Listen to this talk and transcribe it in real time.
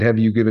Have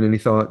you given any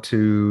thought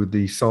to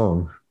the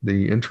song,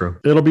 the intro?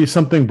 It'll be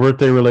something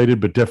birthday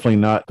related, but definitely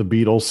not the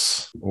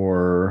Beatles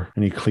or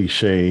any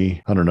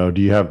cliche. I don't know.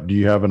 Do you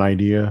have an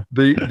idea?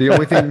 The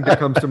only thing that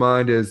comes to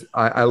mind is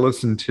I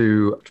listen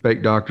to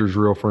Fake Doctors,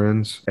 Real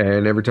Friends,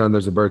 and every time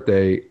there's a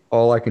birthday,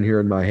 all I can hear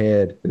in my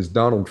head is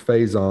Donald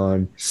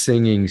Faison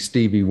singing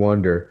Stevie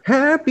Wonder.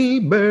 Happy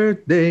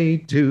birthday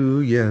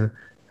to you.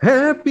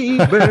 Happy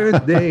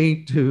birthday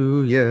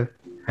to you.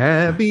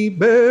 Happy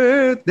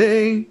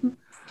birthday.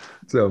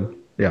 So,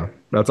 yeah,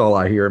 that's all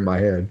I hear in my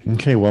head.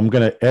 Okay, well, I'm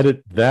going to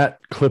edit that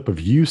clip of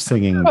you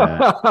singing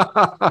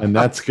that, and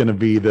that's going to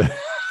be the.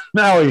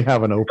 Now we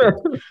have an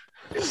open.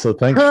 So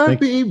thanks.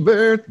 Happy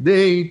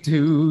birthday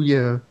to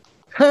you.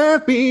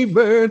 Happy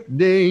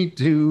birthday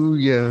to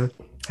you.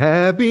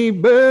 Happy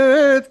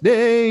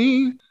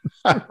birthday.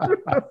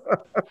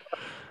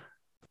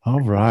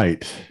 All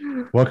right.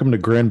 Welcome to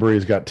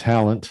Granbury's Got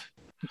Talent.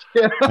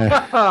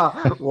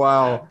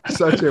 Wow.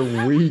 Such a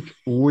weak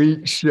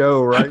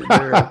show right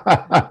there.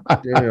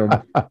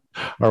 Damn.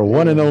 Our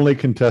one and only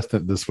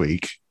contestant this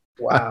week.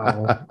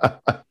 Wow.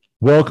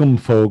 Welcome,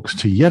 folks,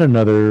 to yet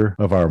another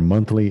of our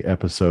monthly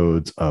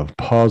episodes of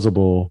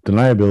Pausable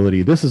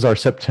Deniability. This is our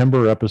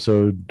September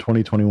episode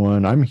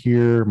 2021. I'm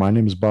here. My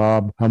name is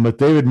Bob. I'm with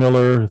David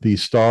Miller, the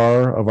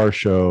star of our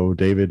show.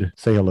 David,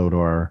 say hello to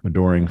our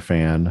adoring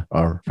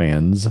our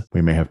fans.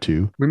 We may have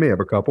two. We may have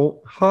a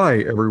couple. Hi,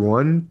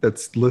 everyone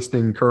that's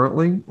listening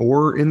currently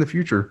or in the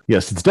future.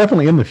 Yes, it's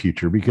definitely in the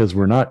future because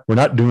we're not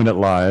doing it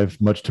live,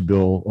 much to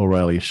Bill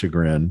O'Reilly's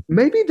chagrin.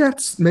 Maybe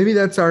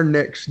that's our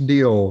next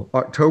deal.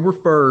 October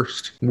 1st.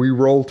 We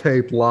roll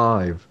tape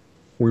live.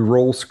 We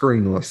roll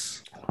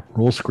screenless.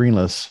 Roll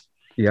screenless.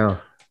 Yeah,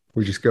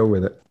 we just go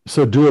with it.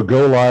 So do a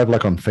go live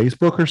like on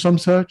Facebook or some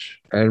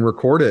such? And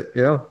record it.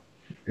 Yeah.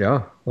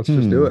 Let's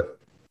just do it.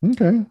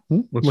 Okay.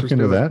 Let's look just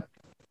into do that.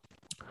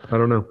 I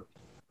don't know.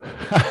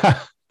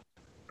 I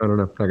don't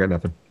know. I got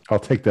nothing. I'll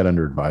take that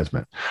under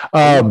advisement.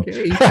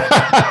 Okay.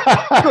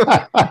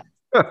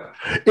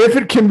 If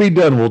it can be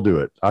done, we'll do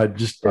it. I've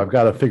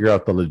got to figure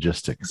out the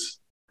logistics.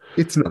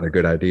 It's not a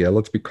good idea.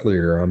 Let's be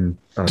clear.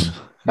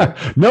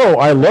 No,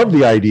 I love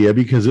the idea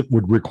because it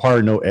would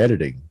require no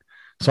editing.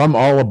 So I'm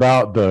all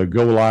about the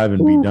go live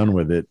and be done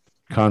with it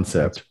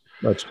concept.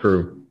 That's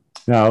true.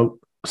 Now,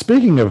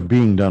 speaking of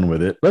being done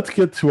with it, let's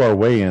get to our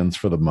weigh-ins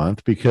for the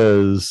month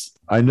because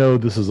I know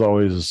this is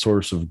always a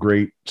source of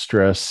great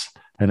stress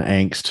and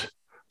angst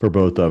for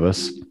both of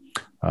us.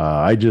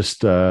 I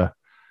just, true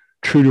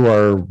to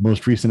our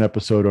most recent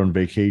episode on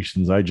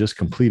vacations, I just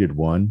completed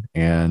one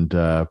and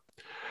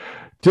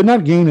did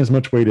not gain as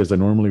much weight as I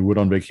normally would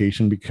on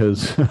vacation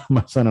because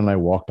my son and I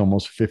walked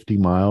almost 50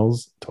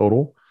 miles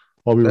total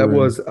while we were.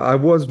 I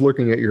was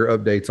looking at your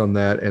updates on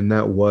that, and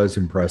that was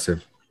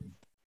impressive.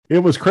 It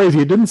was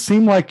crazy. It didn't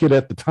seem like it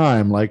at the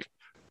time. Like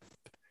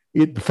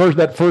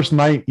that first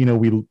night,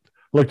 we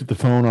looked at the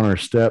phone on our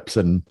steps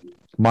and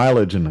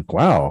mileage, and like,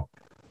 wow,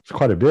 it's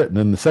quite a bit. And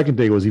then the second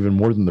day was even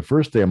more than the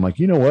first day. I'm like,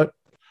 you know what?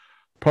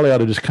 Probably ought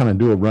to just kind of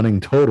do a running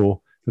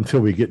total until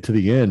we get to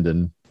the end.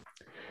 And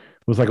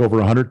it was like over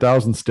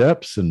 100,000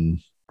 steps and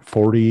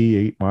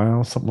 48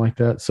 miles, something like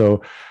that.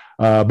 So,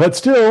 but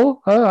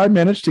still, I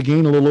managed to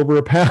gain a little over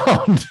a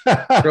pound.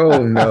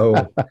 Oh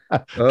no!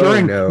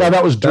 No,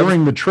 that was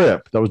during the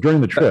trip. That was during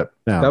the trip.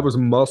 Now that was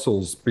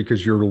muscles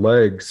because your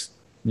legs,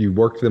 you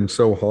worked them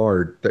so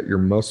hard that your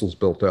muscles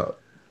built up.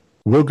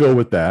 We'll go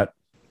with that.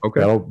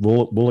 Okay,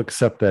 we'll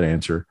accept that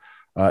answer.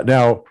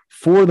 Now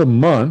for the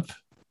month,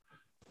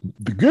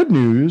 the good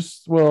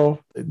news,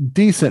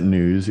 decent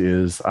news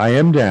is I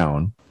am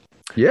down.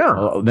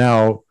 Yeah.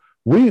 Now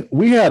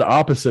we had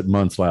opposite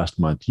months last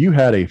month. You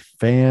had a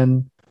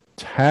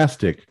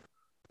fantastic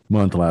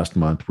month last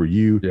month where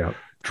you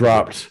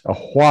dropped a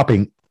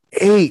whopping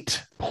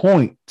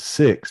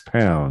 8.6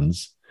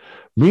 pounds.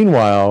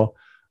 Meanwhile,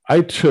 I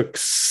took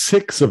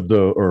six of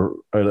those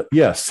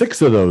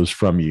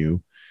from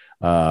you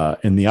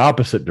in the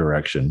opposite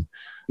direction.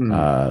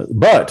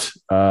 But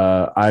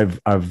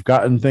I've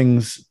gotten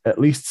things at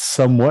least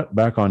somewhat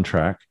back on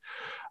track.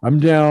 I'm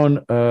down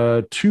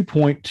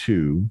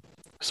 2.2,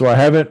 so I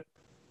haven't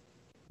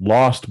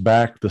lost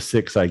back the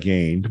 6 I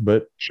gained,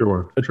 but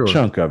a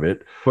chunk of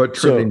it. But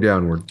trending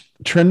downward.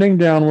 Trending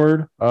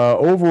downward.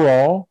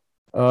 Overall,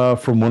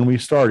 from when we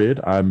started,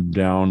 I'm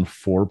down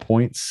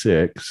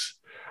 4.6,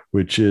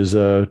 which is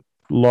a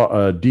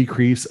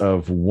decrease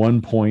of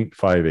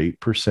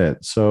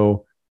 1.58%.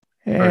 So,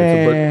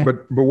 right,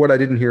 but what I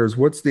didn't hear is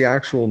what's the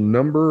actual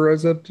number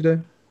as of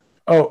today?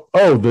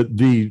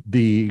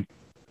 The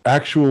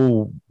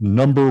actual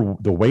number,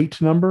 the weight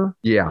number?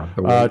 Yeah,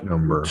 the weight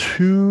number.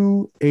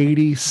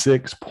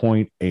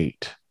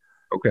 286.8.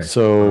 Okay.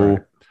 So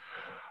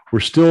we're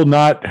still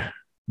not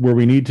where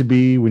we need to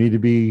be. We need to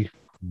be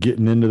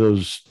getting into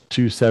those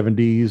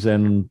 270s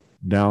and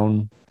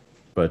down.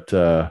 But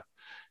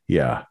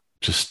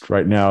just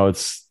right now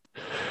it's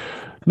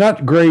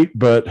not great,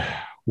 but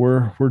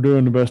we're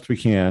doing the best we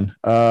can.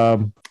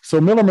 So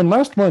Millerman,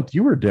 last month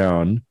you were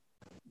down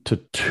to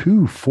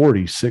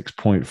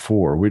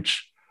 246.4,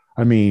 which,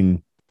 I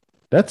mean,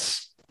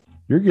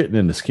 you're getting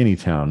into skinny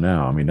town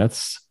now. I mean,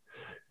 that's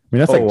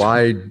Oh,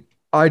 like,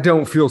 I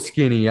don't feel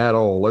skinny at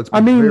all. Let's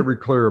be very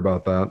clear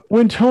about that.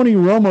 When Tony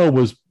Romo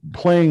was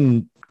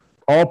playing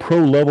all pro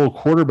level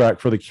quarterback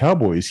for the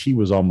Cowboys, he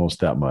was almost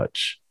that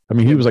much. I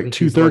mean, he was like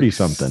 230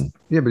 something.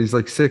 Yeah, but he's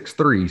like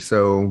 6'3".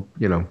 So,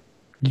 you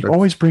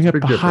always bring up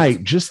the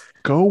height. Just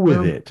go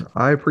with it.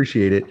 I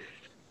appreciate it.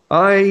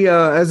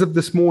 As of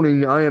this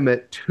morning, I am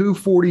at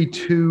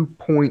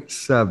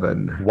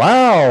 242.7.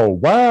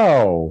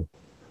 Wow.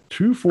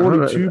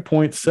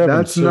 242.7.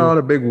 That's not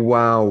a big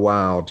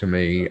wow to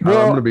me. Well,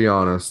 I'm going to be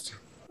honest.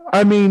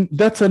 I mean,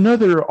 that's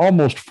another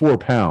almost 4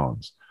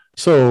 pounds.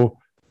 So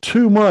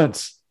 2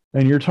 months,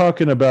 and you're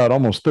talking about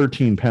almost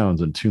 13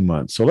 pounds in 2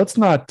 months. So let's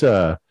not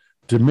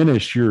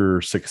diminish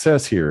your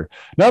success here.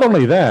 Not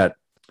only that,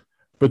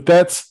 but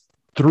that's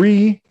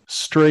 3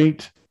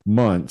 straight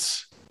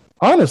months.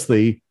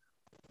 Honestly,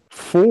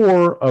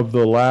 4 of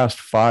the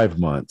last 5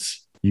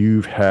 months,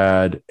 you've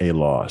had a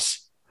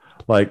loss.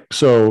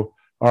 So,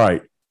 all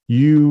right,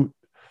 you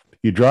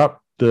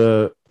dropped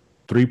the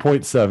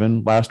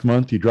 3.7 last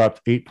month. You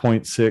dropped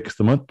 8.6.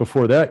 The month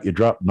before that, you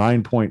dropped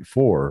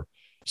 9.4.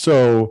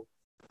 So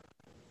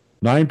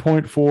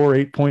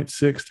 9.4, 8.6,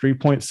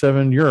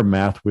 3.7. You're a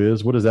math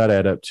whiz. What does that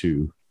add up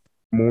to?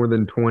 More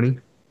than 20.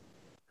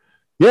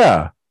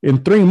 Yeah,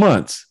 in 3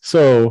 months.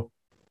 So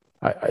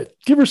I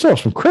give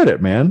yourself some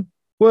credit, man.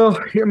 Well,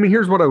 I mean,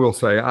 here's what I will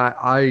say.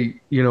 I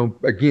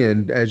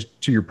again, as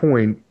to your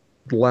point,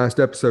 the last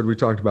episode we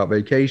talked about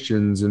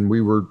vacations, and we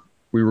were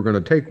going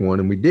to take one,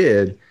 and we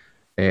did,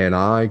 and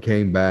I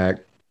came back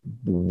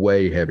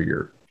way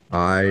heavier.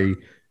 I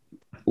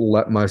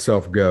let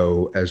myself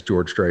go, as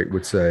George Strait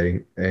would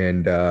say,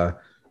 and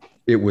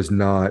it was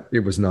not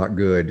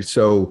good.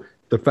 So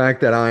the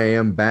fact that I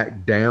am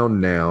back down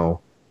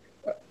now,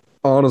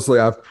 honestly,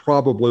 I've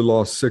probably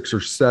lost 6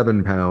 or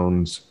 7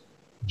 pounds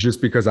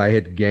just because I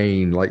had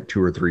gained like 2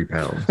 or 3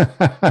 pounds.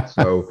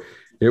 So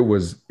it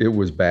was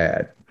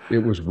bad. It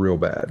was real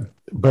bad.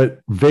 But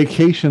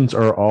vacations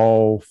are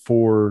all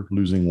for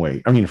losing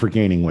weight. I mean, for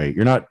gaining weight.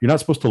 You're not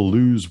supposed to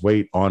lose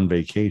weight on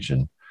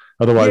vacation.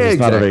 Otherwise, it's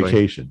not a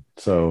vacation.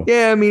 So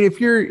yeah, I mean,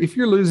 if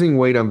you're losing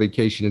weight on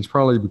vacation, it's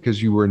probably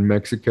because you were in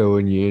Mexico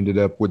and you ended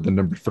up with the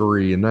number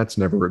 3, and that's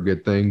never a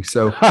good thing.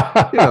 So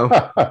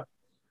you're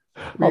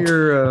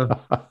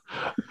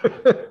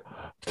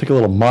take a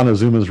little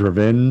Montezuma's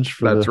revenge.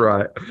 That's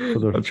right.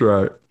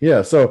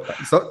 Yeah. So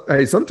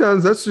hey,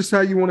 sometimes that's just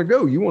how you want to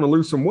go. You want to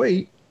lose some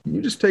weight. You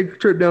just take a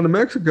trip down to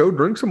Mexico,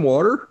 drink some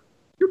water.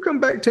 You'll come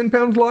back 10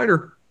 pounds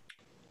lighter.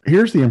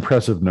 Here's the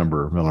impressive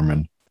number,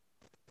 Millerman.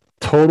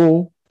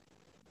 Total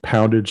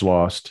poundage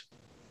lost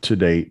to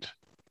date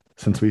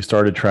since we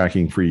started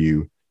tracking for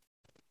you,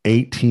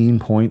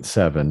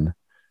 18.7.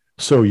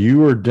 So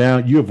you are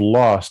down. You have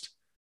lost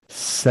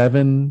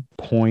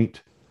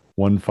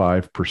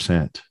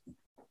 7.15%.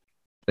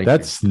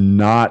 That's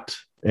not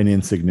an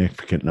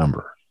insignificant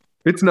number.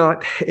 It's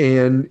not,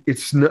 and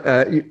it's not,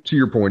 to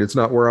your point, it's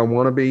not where I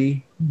want to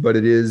be, but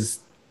it is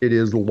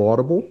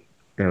laudable,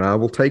 and I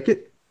will take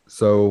it.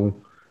 So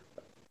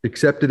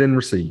accepted and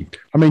received.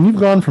 I mean, you've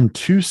gone from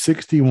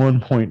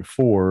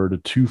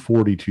 261.4 to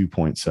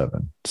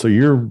 242.7. So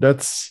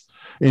that's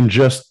in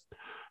just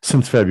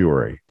since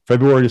February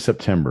to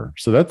September.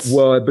 So that's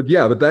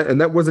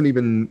that wasn't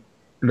even,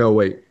 no,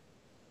 wait.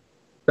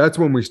 That's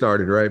when we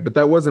started, right? But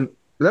that wasn't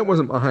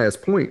my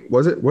highest point,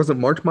 was it? Wasn't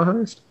March my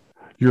highest?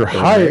 Your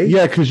high,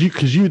 yeah, because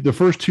you the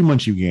first 2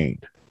 months you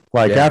gained.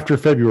 After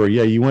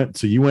February, you went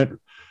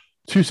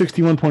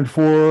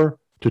 261.4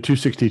 to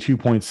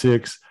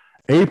 262.6.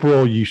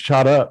 April, you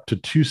shot up to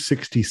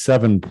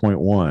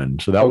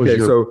 267.1. So that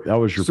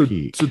was your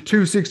peak. So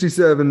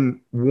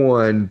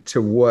 267.1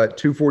 to what?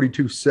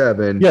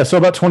 242.7. Yeah, so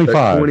about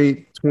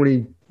 25.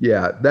 20.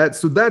 Yeah,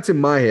 that's in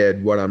my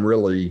head what I'm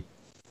really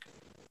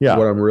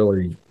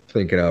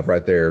thinking of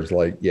right there is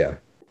like, yeah.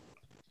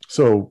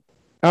 So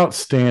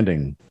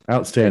outstanding.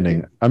 I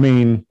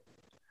mean,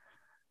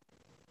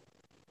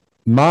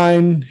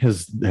 mine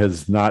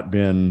has not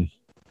been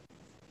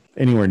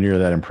anywhere near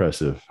that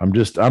impressive.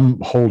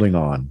 I'm holding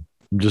on.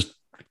 I'm just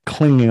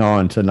clinging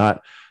on to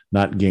not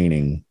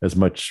gaining as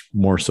much,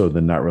 more so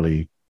than not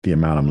really the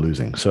amount I'm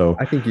losing. So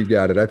I think you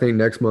got it. I think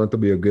next month will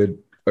be a good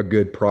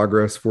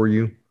progress for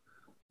you.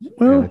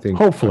 Well,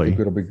 hopefully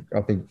it'll be.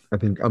 I think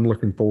I'm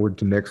looking forward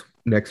to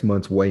next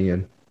month's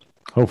weigh-in.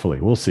 Hopefully,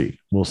 we'll see.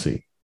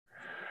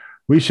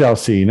 We shall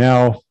see.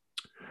 Now,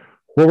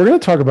 what we're going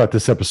to talk about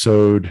this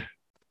episode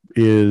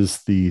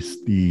is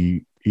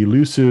the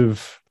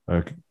elusive,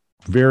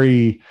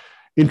 very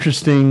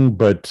interesting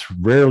but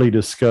rarely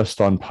discussed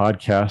on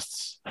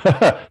podcasts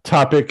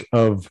topic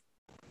of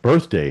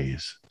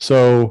birthdays.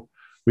 So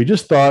we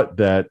just thought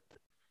that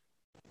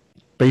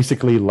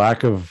basically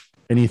lack of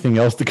anything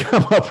else to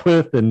come up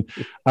with, and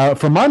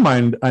from my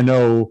mind, I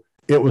know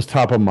it was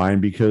top of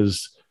mind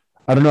because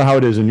I don't know how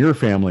it is in your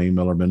family,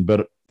 Millerman,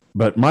 but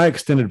my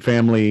extended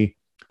family,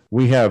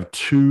 we have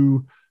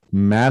 2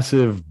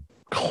 massive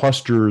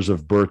clusters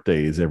of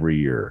birthdays every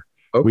year.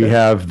 We Okay.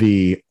 have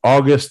the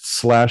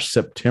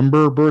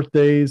August/September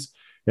birthdays,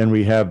 and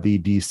we have the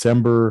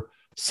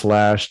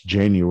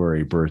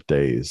December/January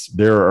birthdays.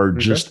 There are Okay.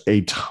 just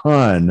a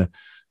ton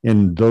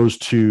in those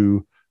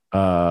two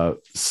uh,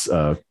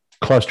 uh,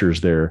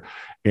 clusters there.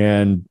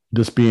 And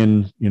this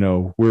being,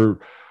 we're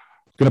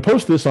going to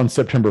post this on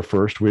September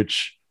 1st,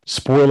 which,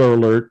 spoiler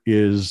alert,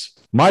 is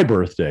my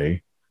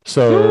birthday.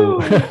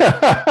 So,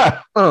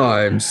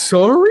 I'm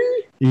sorry.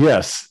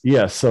 yes,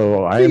 yes. So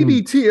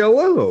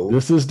TBTLO.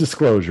 this is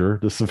disclosure.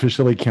 This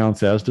officially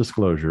counts as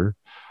disclosure.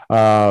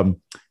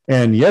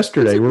 And Is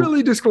yesterday, it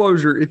really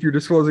disclosure if you're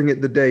disclosing it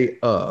the day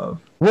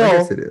of? I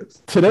guess well, it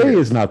is. I today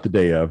is guess. not the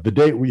day of. The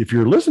day, if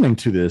you're listening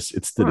to this,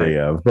 it's the Right. day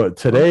of. But I'm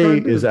today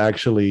trying is to.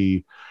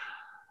 actually,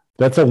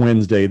 that's a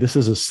Wednesday. This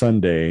is a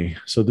Sunday.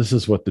 So this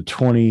is what, the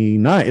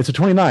 29th. It's the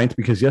 29th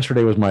because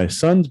yesterday was my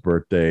son's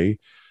birthday.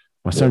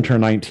 My son Whoa.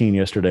 turned 19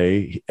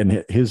 yesterday,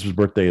 and his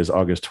birthday is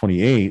August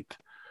 28th.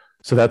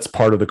 So that's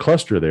part of the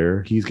cluster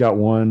there. He's got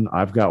one.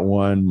 I've got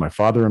one. My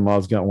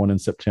father-in-law's got one in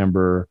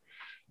September.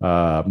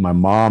 My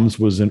mom's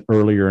was in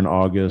earlier in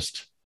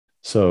August.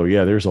 So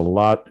yeah, there's a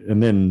lot.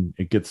 And then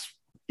it gets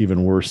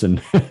even worse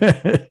in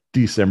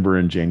December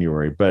and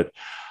January. But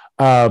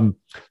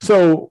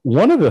so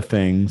one of the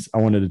things I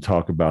wanted to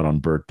talk about on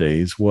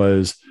birthdays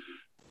was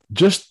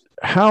just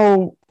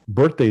how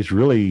birthdays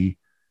really,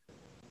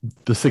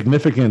 the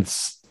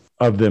significance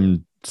of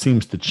them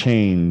seems to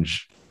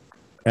change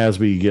as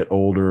we get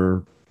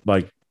older.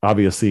 Like,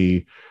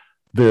 obviously,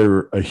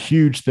 they're a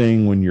huge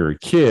thing when you're a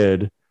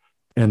kid,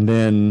 and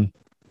then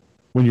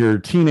when you're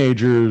a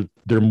teenager,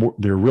 they're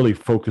really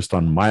focused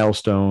on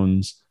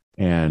milestones.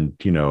 And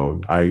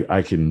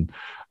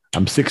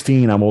I'm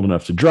 16, I'm old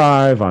enough to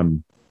drive.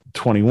 I'm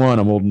 21,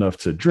 I'm old enough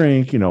to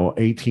drink.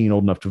 18,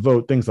 old enough to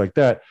vote, things like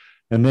that.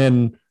 And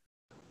then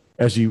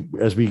as we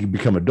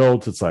become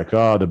adults, it's like,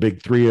 the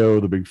big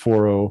 3-0, the big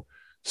 4-0.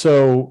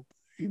 So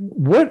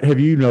what have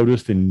you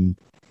noticed in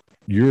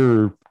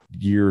your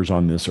years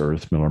on this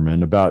earth,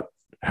 Millerman, about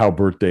how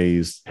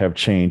birthdays have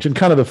changed and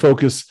kind of the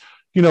focus,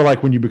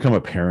 like when you become a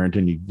parent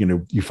and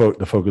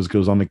the focus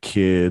goes on the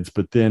kids,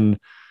 but then,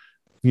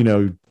 you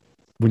know,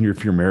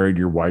 if you're married,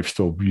 your wife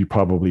still, you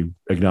probably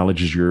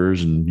acknowledges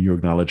yours and you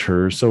acknowledge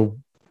hers. So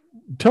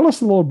tell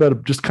us a little bit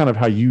of just kind of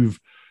how you've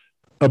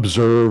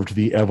observed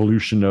the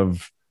evolution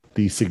of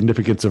the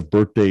significance of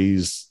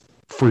birthdays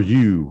for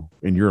you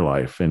in your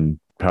life and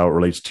how it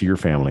relates to your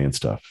family and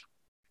stuff.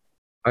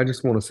 I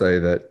just want to say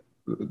that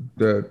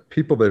the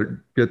people that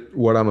get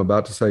what I'm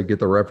about to say, get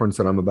the reference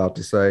that I'm about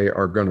to say,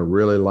 are going to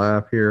really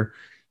laugh here.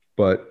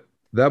 But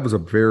that was a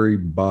very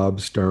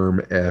Bob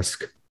Sturm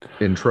esque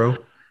intro.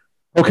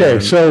 Okay,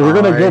 And so we're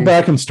gonna go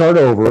back and start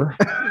over.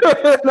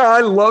 no,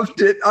 I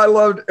loved it. I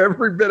loved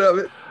every bit of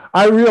it.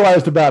 I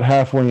realized about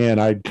halfway in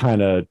I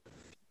kind of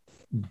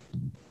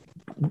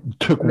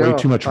took way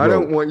too No, much I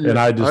rope, don't want you and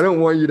to, I just I don't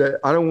want you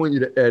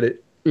to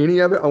edit any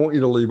of it. I want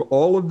you to leave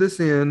all of this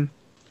in,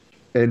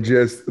 and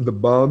just the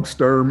Bob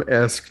Sturm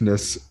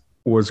esqueness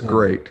was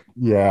great.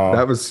 yeah,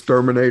 That was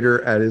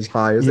Terminator at his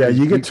highest, yeah. at his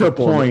You get peak to a point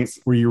performance.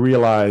 where you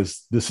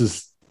realize this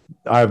is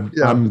Yeah.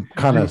 I'm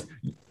kind You of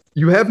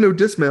you have no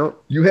dismount.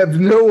 You have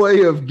no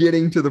way of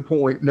getting to the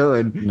point,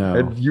 none. no.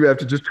 And you have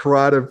to just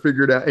try to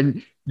figure it out.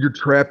 And you're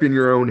trapped in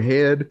your own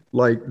head.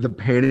 Like the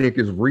panic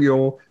is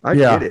real. I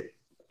get Yeah, it.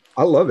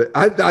 I love it.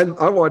 I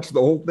watched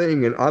the whole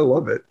thing and I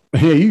love it.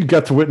 yeah. You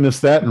got to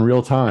witness that in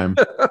real time.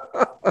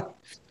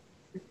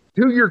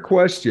 To your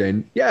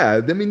question,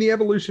 yeah, I mean the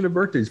evolution of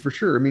birthdays for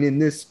sure. I mean, in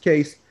this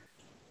case,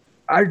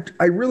 I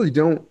really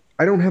don't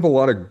I don't have a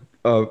lot of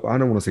I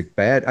don't want to say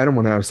bad. I don't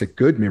want to say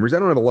good memories. I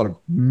don't have a lot of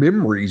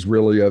memories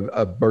really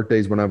of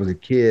birthdays when I was a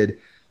kid.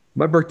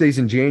 My birthday's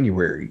in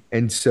January,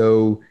 and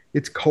so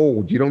it's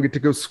cold. You don't get to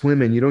go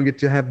swimming. You don't get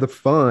to have the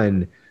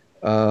fun.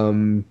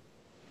 Um,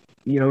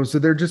 so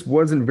there just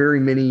wasn't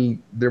very many.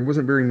 There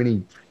wasn't very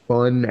many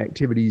fun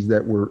activities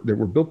that were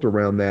built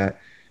around that.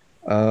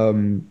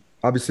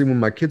 Obviously, when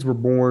my kids were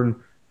born,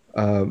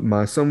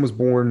 my son was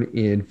born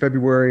in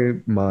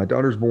February. My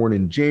daughter's born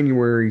in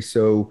January.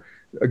 So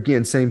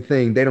again, same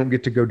thing. They don't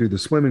get to go do the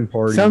swimming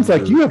Sounds parties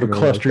like or you have a like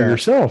cluster that.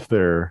 yourself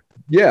there.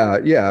 Yeah,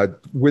 yeah.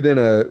 Within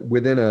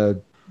a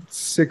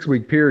 6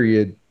 week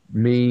period,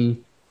 me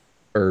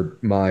or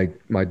my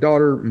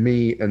daughter,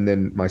 me, and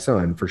then my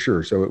son for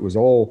sure. So it was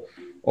all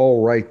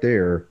right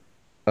there.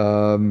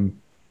 Um,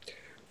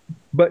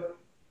 but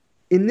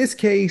in this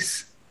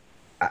case,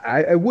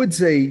 I would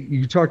say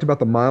you talked about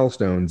the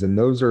milestones, and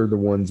those are the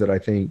ones that I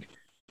think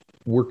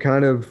were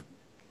kind of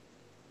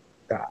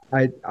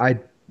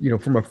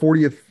for my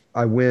 40th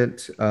I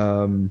went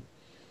for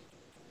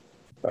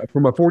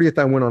my 40th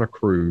I went on a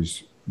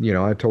cruise.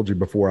 I told you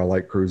before I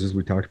like cruises.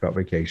 We talked about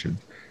vacations.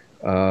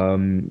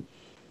 Um,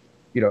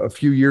 a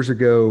few years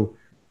ago,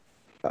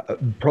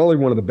 probably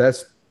one of the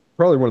best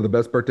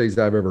birthdays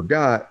I've ever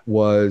got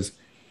was,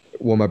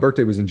 well, my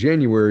birthday was in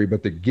January,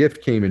 but the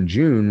gift came in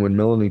June when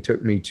Melanie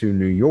took me to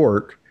New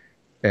York.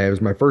 And it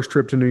was my first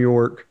trip to New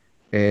York,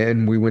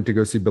 and we went to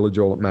go see Billy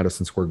Joel at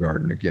Madison Square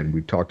Garden. Again,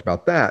 we've talked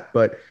about that,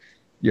 but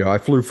I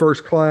flew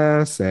first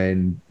class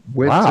and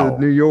went to Wow.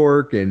 New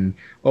York, and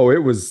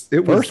it was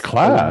First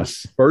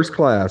class. first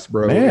class,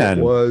 bro. It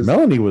Man, was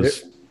Melanie it.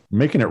 was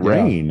making it Yeah,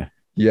 rain.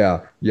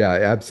 yeah,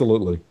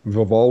 absolutely.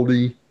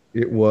 Vivaldi.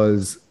 It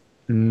was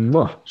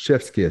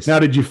chef's kiss. Now,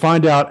 did you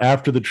find out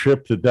after the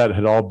trip that that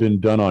had all been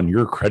done on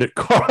your credit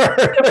card?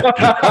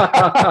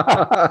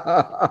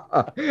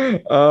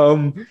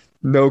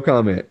 No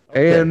comment.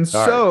 Okay. And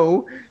All right.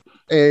 so,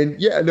 and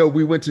yeah, no,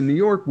 we went to New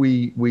York.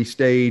 We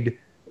stayed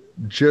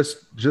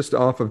just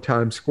off of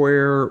Times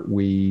Square.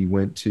 We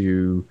went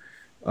to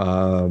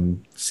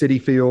City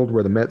Field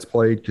where the Mets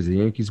played because the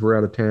Yankees were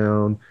out of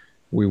town.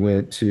 We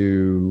went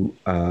to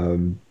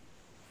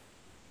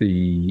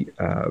the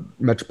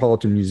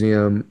Metropolitan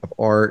Museum of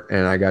Art,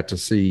 and I got to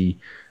see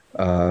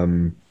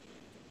um,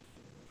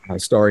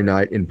 Starry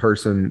Night in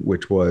person,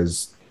 which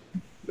was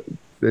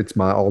it's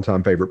my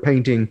all-time favorite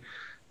painting.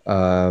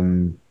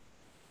 Um,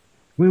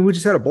 we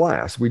just had a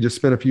blast. We just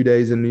spent a few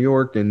days in New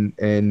York, and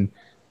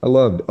I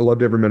loved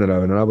every minute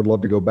of it, and I would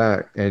love to go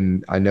back.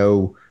 And I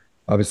know,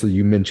 obviously,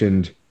 you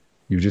mentioned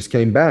you just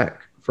came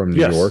back from New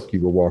Yes. York.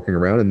 You were walking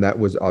around, and that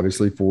was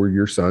obviously for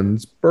your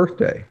son's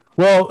birthday.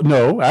 Well,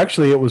 no,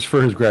 actually, it was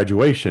for his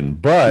graduation,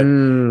 but we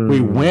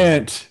Mm.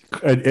 went.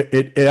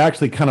 It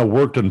actually kind of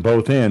worked on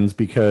both ends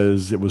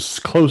because it was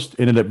close,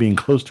 ended up being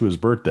close to his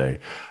birthday.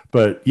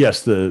 But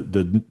yes,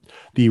 the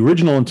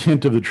original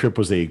intent of the trip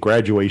was a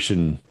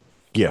graduation So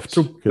gift.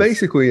 Because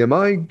basically, am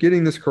I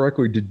getting this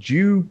correctly? Did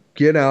you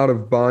get out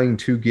of buying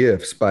two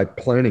gifts by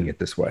planning it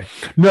this way?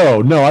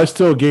 no, no, I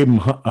still gave him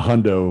a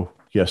hundo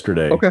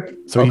yesterday, Okay.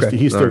 so Okay.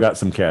 he's All still right. got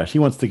some cash. He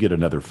wants to get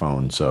another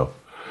phone, so.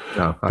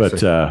 No, I see.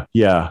 But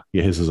yeah,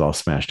 his is all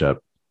smashed up.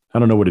 I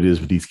don't know what it is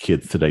with these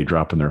kids today,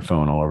 dropping their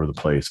phone all over the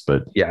place.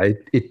 But Yeah,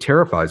 it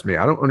terrifies me.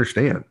 I don't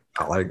understand.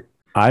 I like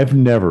I've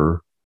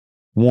never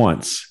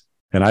once,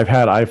 and I've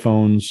had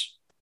iPhones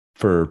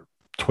for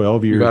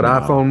 12 you years got now.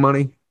 iPhone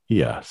money?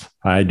 Yes,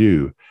 I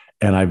do,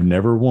 and I've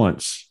never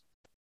once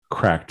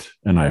cracked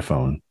an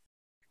iPhone.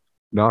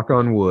 Knock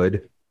on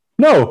wood.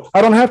 No,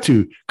 I don't have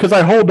to because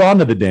I hold on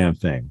to the damn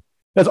thing.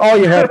 That's all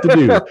you have to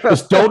do.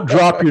 Just don't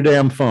drop your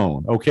damn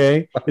phone.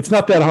 Okay. It's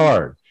not that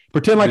hard.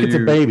 Pretend Do like it's a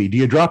you baby. Do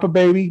you drop a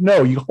baby?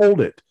 No, you hold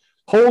it.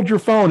 Hold your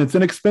phone. It's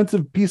an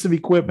expensive piece of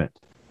equipment.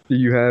 do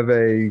you have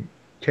a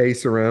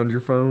case around your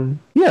phone?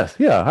 Yes.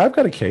 Yeah. I've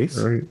got a All case.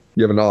 right.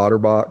 You have an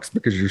OtterBox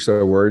because you're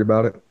so worried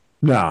about it?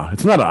 No,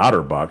 it's not an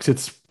OtterBox.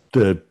 It's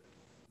the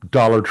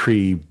Dollar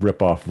Tree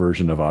ripoff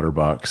version of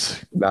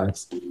OtterBox.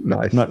 Nice. I'm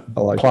Nice. not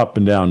I like it.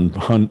 plopping down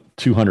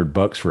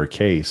 $200 for a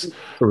case.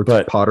 So it's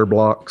But Potter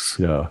blocks.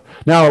 yeah.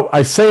 Now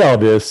I say all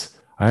this.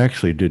 I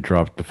actually did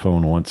drop the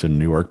phone once in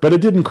Newark, but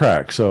it didn't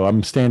crack. So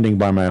I'm standing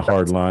by my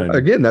hard line.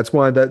 Again, that's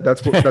why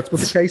that's what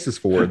the case is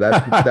for.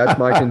 That's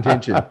my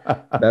contention.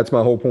 That's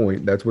my whole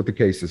point. That's what the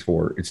case is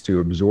for. It's to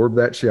absorb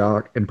that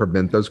shock and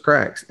prevent those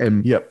cracks.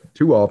 And Yep.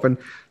 too often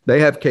they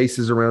have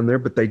cases around there,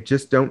 but they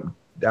just don't.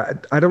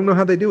 I don't know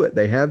how they do it.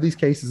 They have these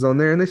cases on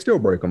there and they still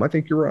break them. I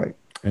think you're right.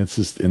 It's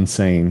just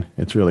insane.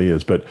 It really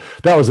is. But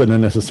that was an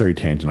unnecessary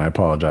tangent. I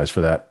apologize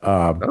for that.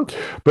 Oh,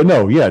 But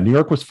no, yeah, New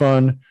York was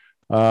fun.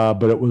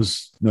 But it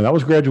was no, that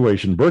was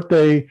graduation,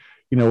 birthday,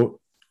 you know,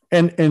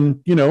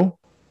 and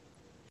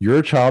you're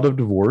a child of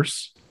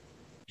divorce.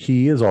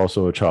 He is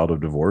also a child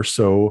of divorce.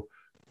 So,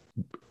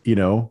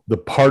 the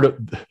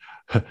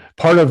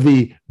part of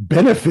the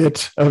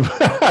benefit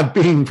of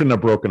being from a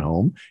broken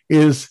home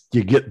is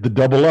you get the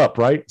double up,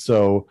 right?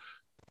 So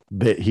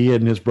that he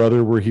and his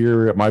brother were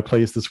here at my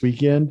place this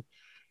weekend.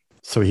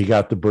 So he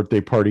got the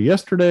birthday party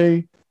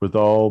yesterday with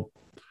all,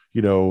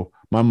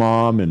 my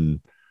mom and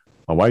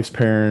my wife's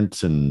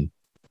parents and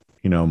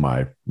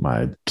my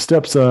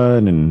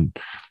stepson and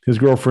his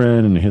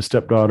girlfriend and his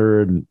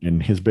stepdaughter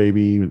and his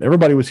baby.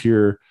 Everybody was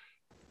here.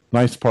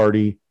 Nice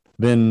party.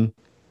 Then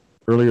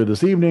earlier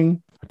this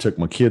evening, I took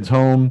my kids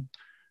home.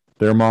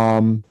 Their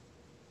mom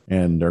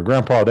and their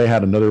grandpa, they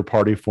had another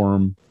party for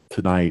him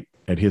tonight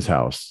at his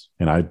house.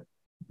 And I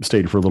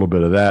stayed for a little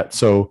bit of that.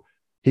 So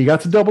he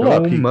got to double so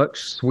up. much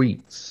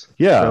sweets,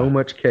 Yeah. so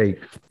much cake.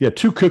 Yeah.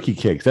 2 cookie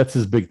cakes. That's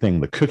his big thing,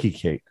 the cookie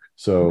cake.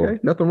 So Okay,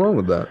 nothing wrong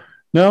with that.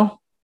 no,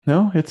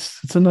 no,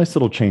 it's a nice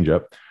little change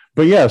up.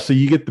 But yeah, so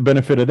you get the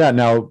benefit of that.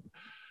 Now,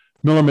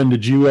 Millerman,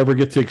 did you ever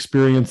get to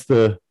experience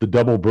the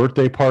double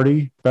birthday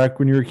party back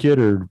when you were a kid,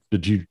 or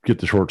did you get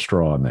the short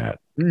straw on that?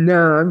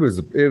 No,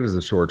 it was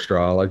a short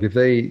straw. Like if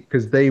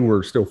because they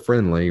were still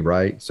friendly,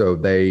 right? So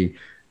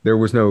there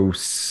was no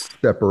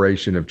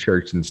separation of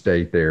church and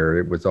state there.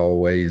 It was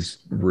always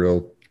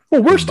real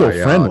Well, we're still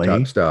kumbaya type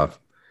friendly. stuff.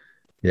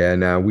 Yeah,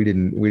 no, we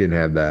didn't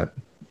have that.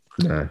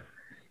 Nah.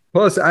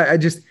 Plus, I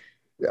just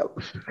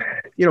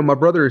my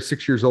brother is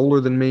 6 years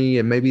older than me,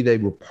 and maybe they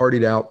were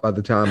partied out by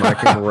the time I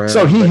came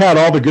So around. he But had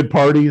all the good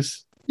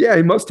parties. yeah,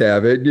 he must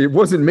have it. It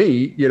wasn't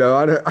me.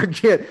 I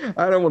can't.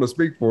 I don't want to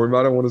speak for him.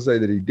 I don't want to say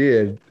that he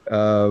did.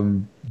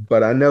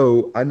 But I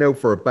know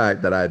for a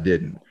fact that I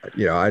didn't.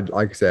 I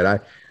like I said,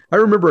 I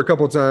remember a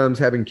couple of times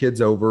having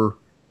kids over.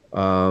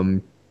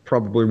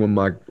 Probably when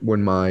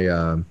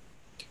my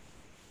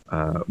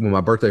when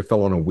my birthday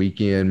fell on a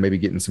weekend, maybe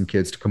getting some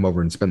kids to come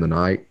over and spend the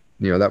night,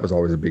 that was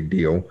always a big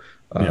deal,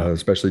 Yeah.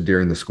 especially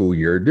during the school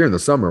year. During the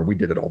summer, we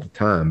did it all the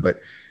time, but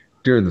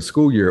during the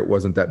school year, it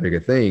wasn't that big a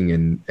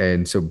thing.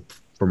 And so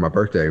for my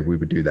birthday, we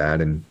would do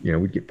that, and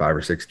we'd get 5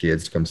 or 6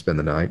 kids to come spend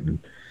the night, and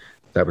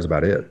that was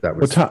about it. That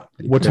was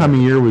what time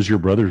of year was your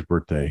brother's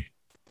birthday?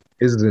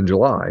 His is in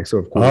July, so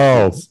of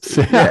course.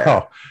 Oh,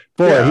 yeah.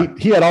 Boy, yeah.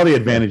 He had all the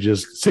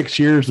advantages. 6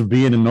 years of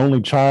being an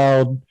only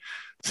child.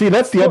 See,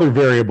 that's the other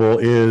variable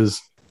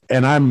is,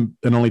 and I'm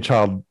an only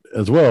child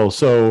as well.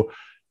 So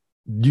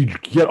you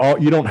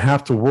don't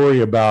have to worry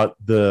about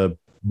the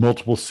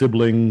multiple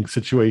sibling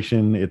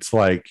situation. It's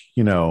like,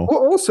 Well,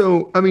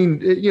 also, I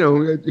mean,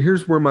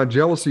 here's where my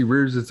jealousy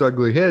rears its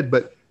ugly head.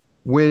 But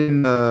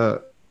when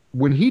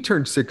he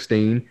turned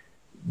 16,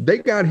 they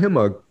got him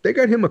a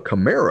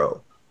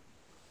Camaro.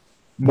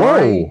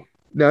 Whoa.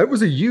 Now it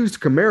was a used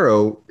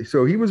Camaro.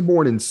 So he was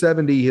born in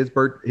 70. His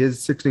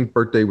 16th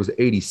birthday was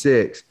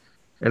 86.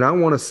 And I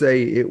want to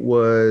say it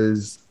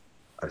was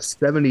a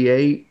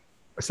 78,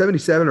 a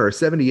 77 or a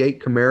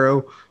 78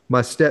 Camaro.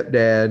 My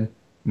stepdad,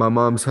 my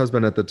mom's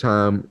husband at the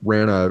time,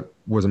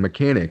 was a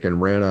mechanic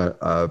and ran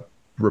a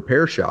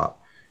repair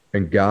shop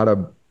and got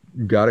a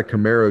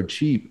Camaro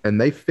cheap, and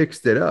they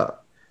fixed it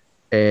up.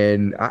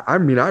 And I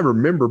mean, I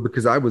remember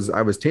because I was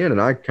 10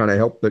 and I kind of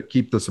helped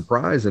keep the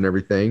surprise and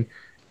everything.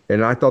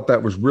 And I thought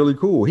that was really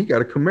cool. He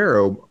got a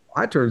Camaro.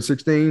 I turned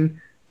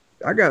 16.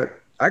 I got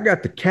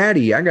the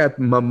Caddy. I got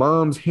my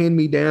mom's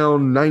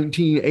hand-me-down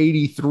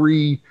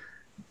 1983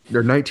 or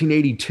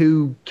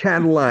 1982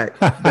 Cadillac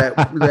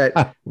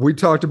that we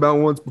talked about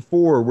once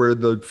before, where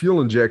the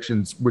fuel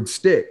injections would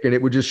stick and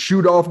it would just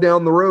shoot off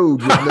down the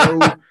road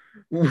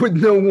with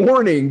no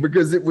warning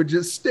because it would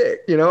just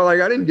stick. Like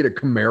I didn't get a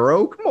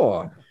Camaro. Come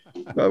on.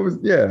 I was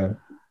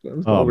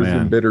always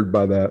embittered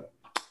by that.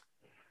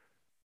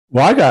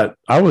 Well,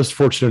 I was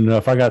fortunate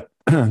enough. I got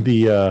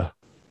the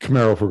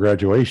Camaro for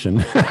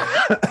graduation.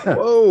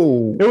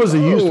 Whoa! It was a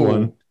used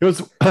one. It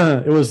was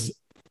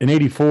an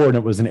 84 and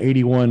it was an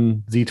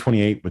 81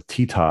 Z28 with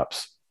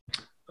T-tops.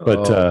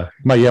 But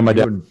my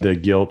dad, the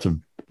guilt of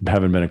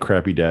having been a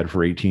crappy dad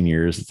for 18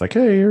 years. It's like,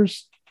 hey,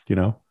 here's,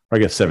 I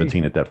guess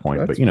 17 at that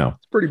point, but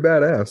it's pretty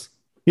badass.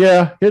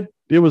 Yeah,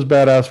 it was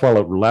badass while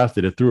it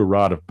lasted. It threw a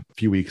rod a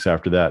few weeks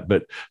after that,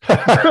 but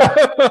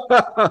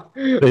wow.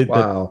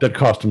 that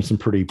cost him some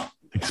pretty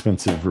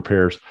expensive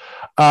repairs.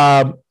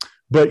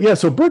 But yeah,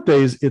 so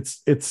birthdays,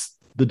 it's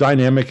the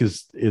dynamic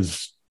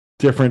is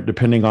different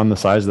depending on the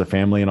size of the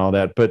family and all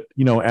that. But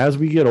as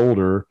we get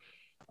older,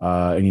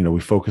 and we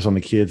focus on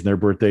the kids and their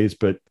birthdays.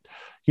 But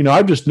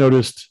I've just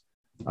noticed,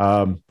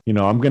 I'm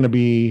going to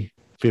be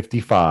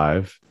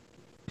 55.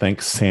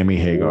 Thanks, Sammy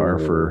Hagar,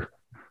 for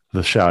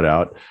the shout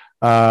out.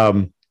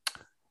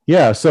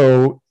 Yeah,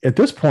 so at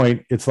this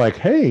point, it's like,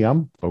 hey,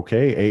 I'm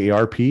okay.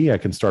 AARP, I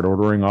can start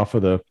ordering off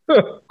of the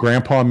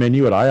grandpa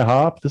menu at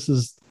IHOP. This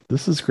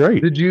is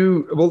great.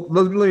 Well,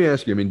 let me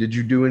ask you, did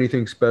you do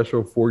anything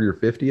special for your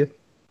 50th?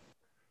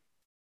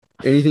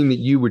 Anything that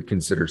you would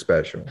consider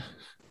special?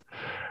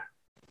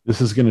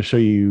 This is going to show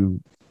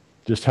you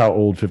just how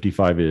old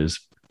 55 is.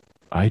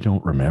 I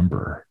don't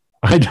remember.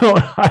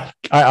 I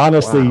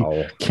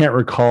honestly can't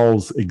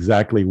recall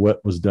exactly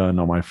what was done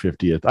on my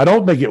 50th. I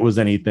don't think it was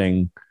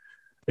anything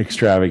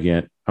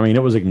extravagant.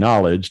 It was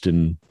acknowledged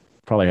and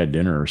probably had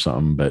dinner or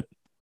something, but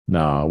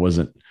no, it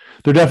wasn't.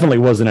 There definitely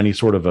wasn't any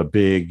sort of a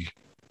big,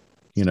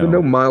 So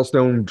no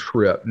milestone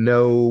trip,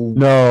 no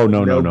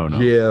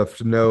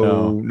gift,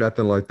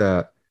 nothing like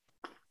that.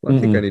 I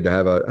think I need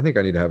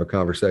to have a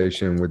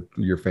conversation with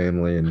your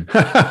family. And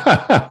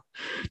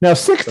now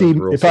 60,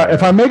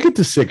 if I make it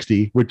to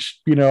 60, which,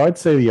 I'd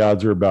say the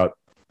odds are about,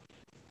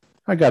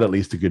 I got at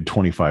least a good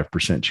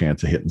 25%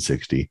 chance of hitting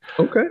 60.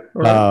 Okay.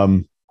 All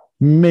right.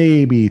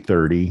 Maybe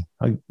 30.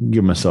 I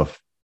give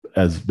myself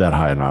as that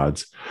high in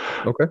odds.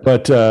 Okay.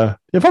 But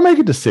if I make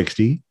it to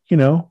 60,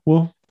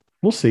 we'll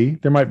see.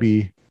 There might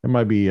be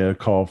a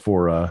call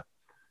for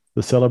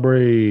the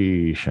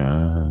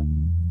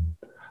celebration.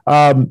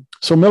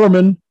 So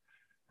Millerman,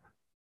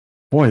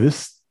 boy,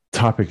 this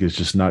topic is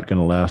just not going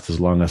to last as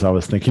long as I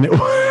was thinking it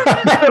would.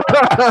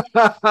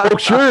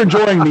 Folks, you're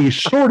enjoying the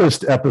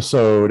shortest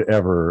episode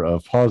ever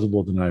of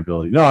Plausible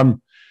Deniability. No,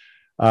 I'm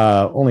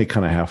only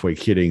kind of halfway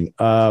kidding.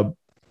 But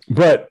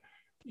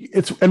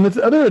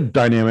the other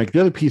dynamic,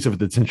 the other piece of it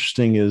that's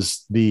interesting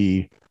is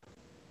the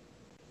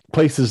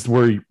places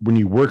where when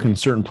you work in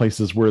certain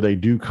places where they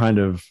do kind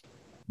of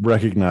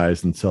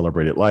recognize and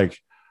celebrate it. Like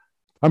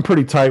I'm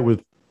pretty tight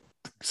with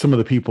some of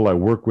the people I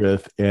work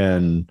with,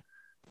 and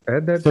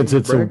add that to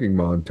the bragging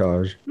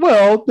montage.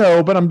 Well,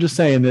 no, but I'm just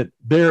saying that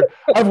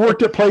I've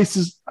worked at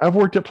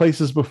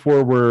places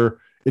before where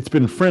it's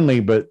been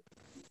friendly, but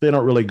they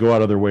don't really go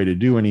out of their way to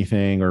do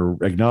anything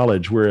or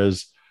acknowledge.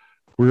 Whereas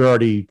we're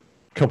already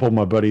a couple of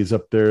my buddies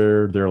up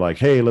there, they're like,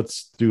 hey,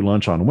 let's do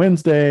lunch on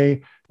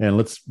Wednesday and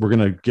we're going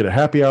to get a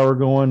happy hour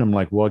going. I'm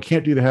like, well, I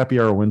can't do the happy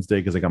hour Wednesday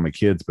because I got my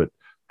kids, but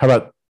how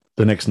about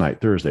the next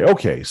night, Thursday?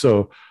 Okay.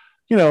 So,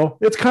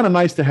 it's kind of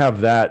nice to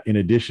have that in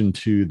addition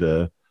to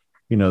the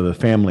the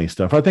family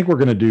stuff. I think we're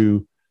going to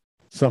do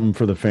something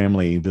for the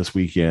family this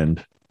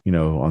weekend,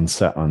 on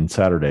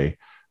Saturday.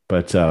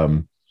 But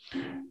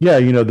yeah,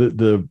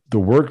 the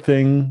work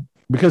thing,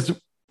 because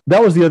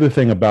that was the other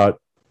thing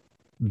about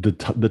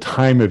the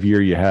time of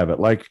year you have it.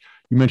 Like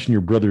you mentioned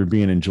your brother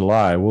being in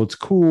July. Well, it's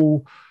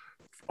cool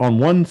on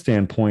one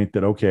standpoint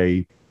that,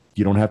 okay,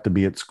 you don't have to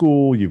be at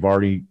school. You've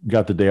already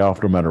got the day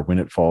off no matter when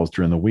it falls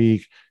during the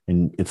week,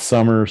 and it's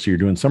summer, so you're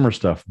doing summer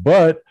stuff,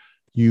 but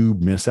you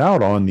miss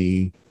out on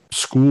the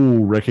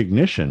school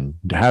recognition,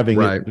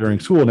 having it during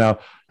school. Now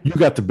you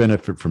got to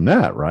benefit from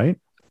that, right?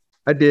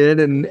 I did,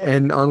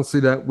 and honestly,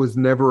 that was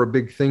never a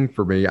big thing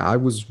for me. I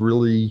was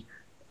really,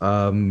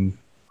 I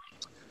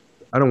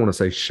don't want to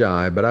say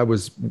shy, but I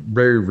was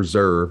very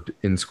reserved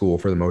in school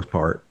for the most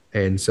part,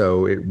 and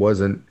so it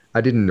wasn't.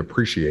 I didn't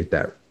appreciate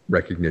that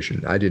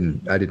recognition. I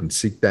didn't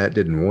seek that.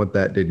 Didn't want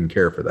that. Didn't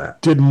care for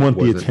that. Didn't want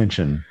the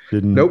attention.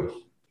 Didn't. Nope.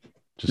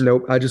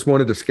 Nope. I just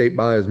wanted to skate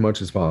by as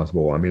much as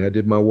possible. I mean, I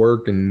did my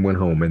work and went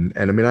home, and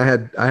I mean, I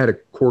had a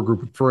core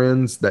group of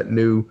friends that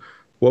knew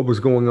what was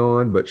going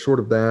on, but short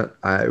of that,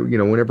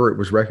 whenever it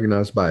was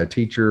recognized by a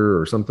teacher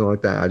or something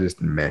like that, I just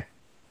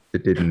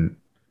it didn't.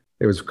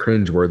 It was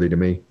cringeworthy to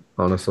me,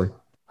 honestly.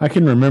 I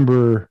can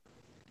remember,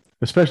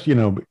 especially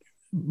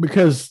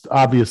because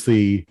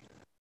obviously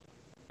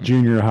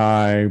junior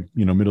high,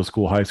 middle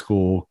school, high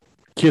school,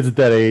 kids at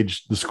that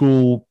age, the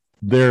school,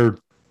 they're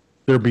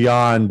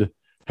beyond,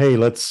 hey,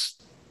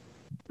 let's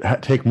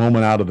take a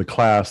moment out of the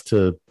class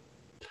to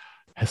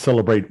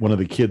celebrate one of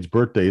the kids'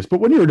 birthdays. But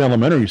when you're in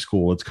elementary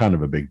school, it's kind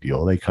of a big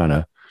deal. They kind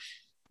of,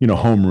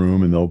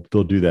 homeroom, and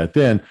they'll do that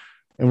then.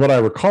 And what I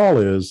recall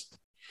is,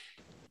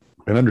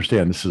 and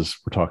understand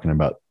we're talking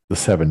about the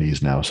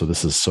 70s now, so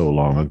this is so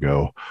long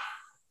ago.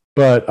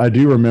 But I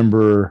do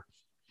remember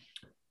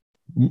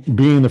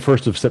being the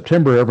 1st of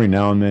September, every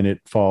now and then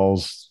it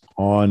falls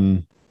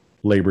on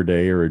Labor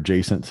Day or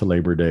adjacent to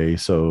Labor Day.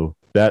 So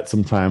that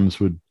sometimes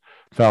would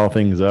foul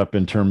things up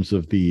in terms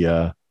of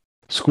the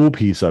school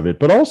piece of it.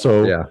 But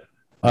also,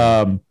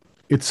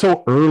 it's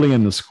so early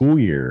in the school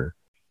year.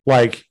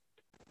 Like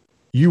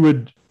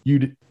you'd,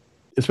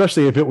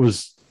 especially if it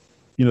was,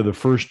 the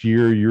first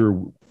year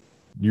you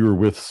were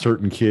with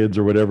certain kids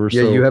or whatever.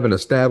 Yeah, so you haven't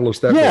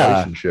established that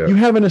relationship. You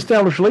have an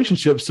established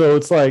relationship. So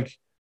it's like,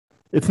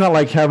 it's not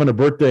like having a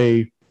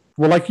birthday,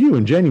 well, like you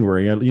in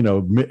January,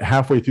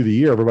 halfway through the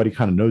year, everybody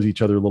kind of knows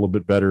each other a little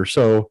bit better.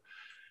 So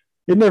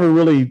it never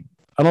really,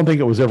 I don't think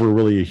it was ever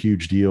really a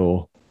huge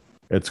deal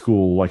at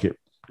school like it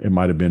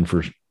might have been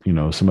for,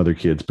 some other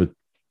kids. But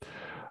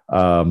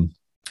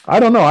I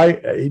don't know.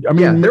 I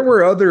mean, there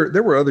were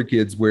other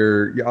kids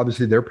where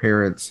obviously their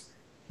parents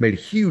made a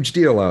huge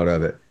deal out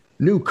of it.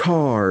 New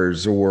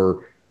cars,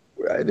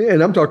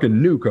 and I'm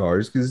talking new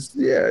cars because,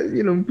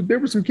 there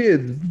were some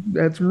kids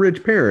that had some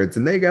rich parents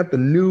and they got the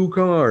new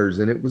cars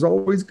and it was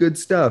always good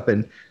stuff.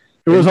 And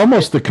it was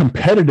almost the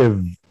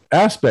competitive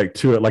aspect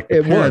to it. Like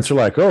the parents are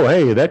like, oh,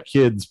 hey, that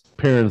kid's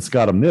parents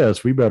got him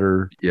this. We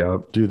better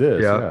do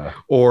this. Yeah.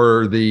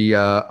 Or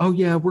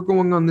we're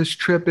going on this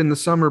trip in the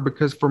summer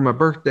because for my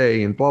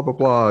birthday and blah, blah,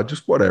 blah,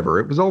 just whatever.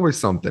 It was always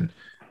something.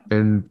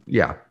 And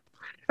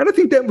and I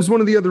think that was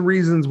one of the other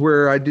reasons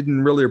where I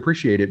didn't really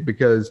appreciate it,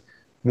 because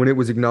when it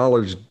was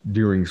acknowledged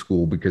during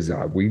school, because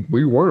we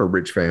weren't a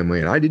rich family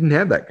and I didn't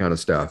have that kind of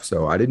stuff.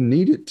 So I didn't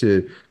need it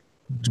to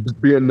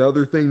be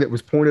another thing that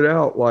was pointed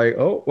out like,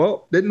 oh,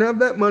 well, didn't have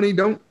that money.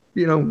 Don't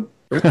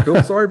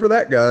feel sorry for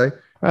that guy.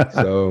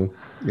 So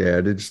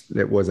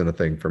it wasn't a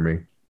thing for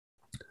me.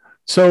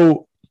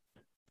 So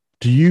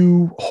do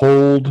you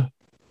hold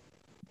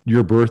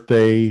your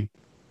birthday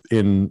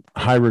in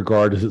high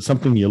regard? Is it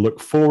something you look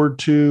forward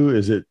to?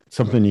 Is it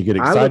something you get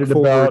excited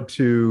about?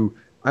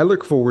 I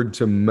look forward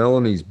to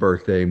Melanie's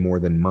birthday more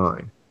than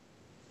mine,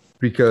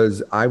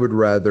 because I would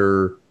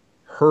rather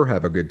her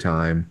have a good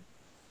time.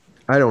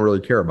 I don't really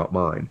care about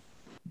mine,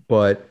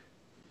 but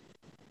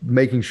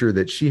making sure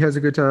that she has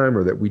a good time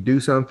or that we do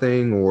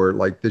something, or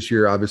like this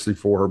year, obviously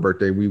for her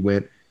birthday,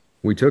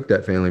 we took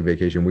that family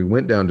vacation. We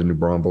went down to New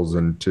Braunfels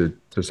and to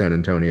San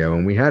Antonio,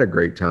 and we had a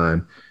great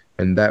time.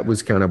 And that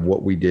was kind of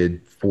what we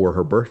did for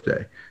her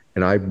birthday.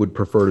 And I would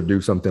prefer to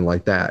do something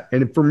like that.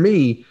 And for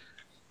me,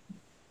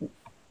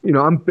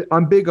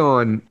 I'm big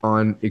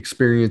on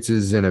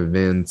experiences and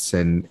events.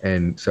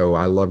 And so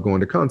I love going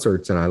to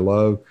concerts and I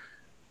love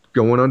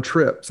going on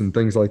trips and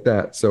things like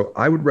that. So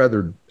I would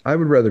rather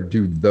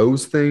do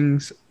those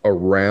things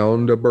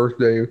around a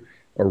birthday,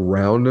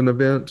 around an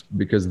event,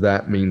 because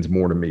that means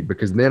more to me,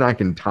 because then I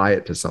can tie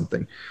it to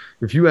something.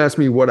 If you ask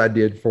me what I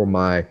did for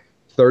my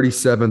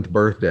 37th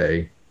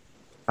birthday,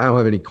 I don't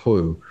have any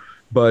clue.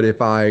 But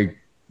if I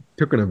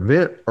took an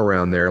event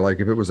around there, like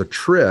if it was a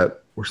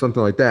trip or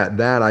something like that,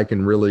 that I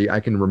can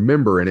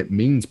remember and it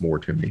means more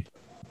to me.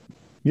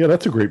 Yeah,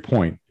 that's a great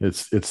point.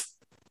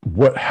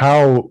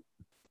 How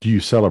do you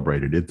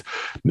celebrate it? If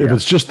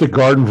it's just the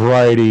garden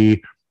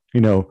variety,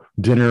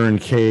 dinner and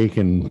cake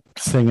and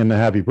singing the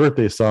happy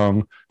birthday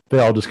song, they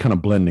all just kind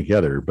of blend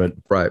together. But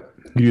right,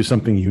 you do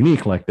something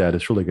unique like that,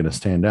 it's really going to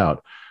stand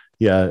out.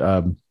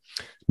 Yeah.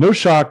 no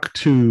shock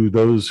to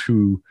those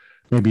who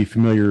may be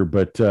familiar,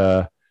 but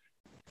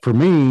for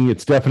me,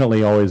 it's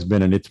definitely always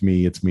been an it's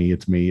me, it's me,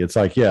 it's me. It's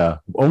like, yeah,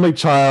 only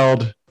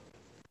child,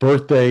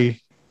 birthday,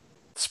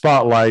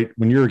 spotlight.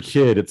 When you're a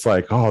kid, it's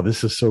like, oh,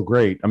 this is so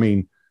great. I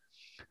mean,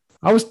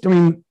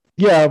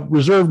 yeah,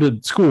 reserved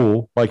at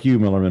school like you,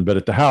 Millerman, but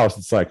at the house,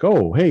 it's like,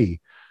 oh, hey,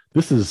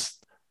 this is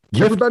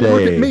gift Everybody day.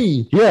 look at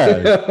me.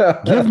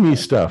 Yeah, give me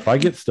stuff. I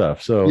get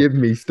stuff. So give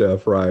me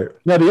stuff, right?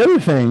 Now, the other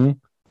thing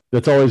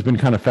that's always been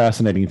kind of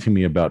fascinating to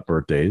me about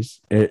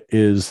birthdays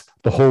is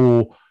the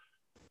whole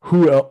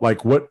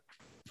like what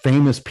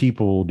famous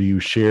people do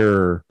you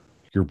share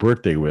your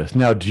birthday with?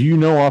 Now, do you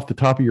know off the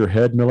top of your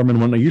head, Millerman,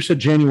 when you said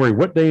January,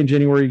 what day in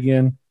January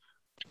again?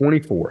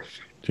 24th.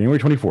 January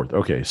 24th.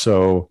 Okay.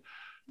 So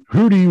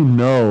who do you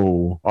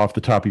know off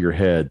the top of your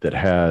head that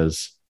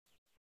has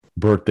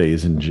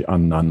birthdays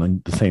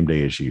on the same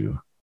day as you?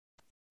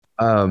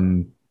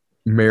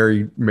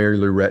 Mary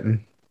Lou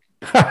Retton.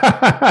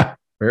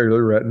 Mary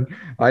Lou Retton.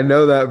 I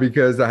know that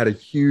because I had a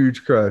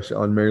huge crush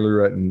on Mary Lou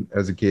Retton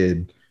as a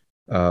kid.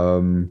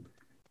 And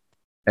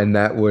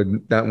that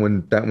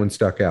one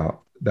stuck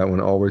out. That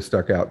one always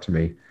stuck out to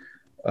me.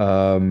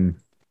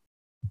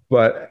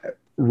 But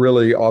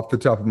really off the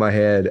top of my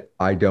head,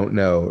 I don't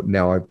know.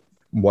 Now,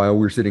 while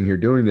we're sitting here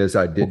doing this,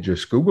 I did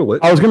just Google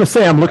it. I was going to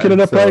say, I'm looking it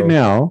up right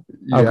now.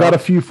 Yeah, I've got a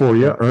few for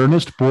you. Yeah.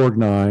 Ernest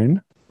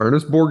Borgnine,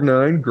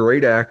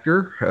 great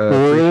actor.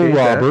 Earl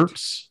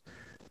Roberts.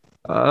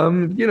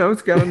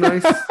 It's got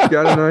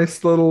a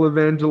nice little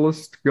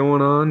evangelist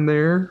going on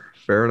there.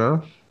 Fair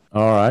enough.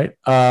 All right.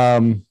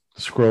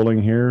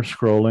 Scrolling here,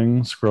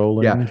 scrolling.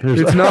 Yeah,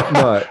 it's not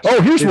much.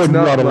 Oh, here's one you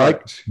ought to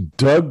like.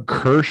 Doug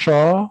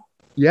Kershaw.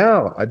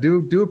 Yeah, I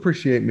do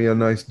appreciate me a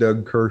nice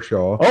Doug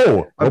Kershaw.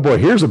 Oh boy,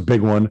 here's a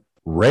big one.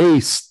 Ray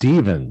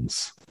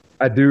Stevens.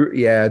 I do.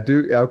 Yeah, I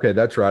do. Okay,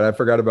 that's right. I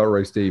forgot about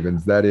Ray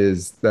Stevens. That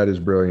is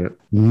brilliant.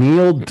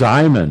 Neil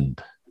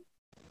Diamond.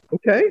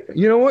 Okay.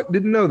 You know what?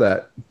 Didn't know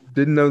that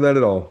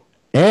at all.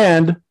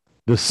 And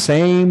the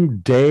same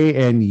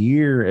day and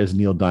year as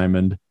Neil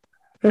Diamond,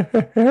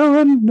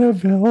 Aaron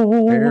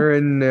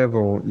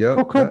Neville.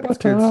 Yep, that's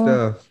good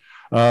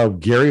stuff.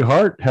 Gary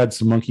Hart had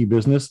some monkey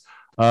business.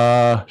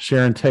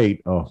 Sharon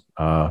Tate.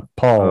 Paul.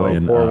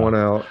 Pour one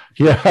out.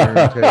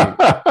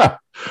 Yeah.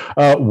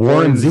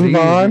 Warren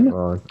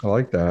Zevon. I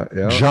like that.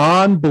 Yeah.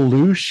 John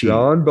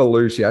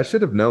Belushi. I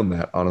should have known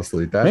that,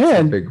 honestly.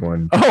 That's a big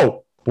one.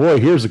 Oh, boy,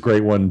 here's a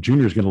great one.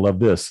 Junior's going to love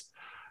this.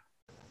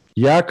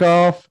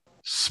 Yakov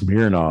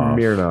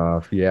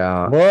Smirnoff.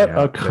 Yeah. What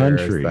a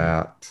country.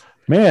 That.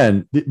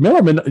 Man,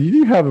 Millerman,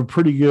 you have a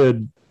pretty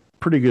good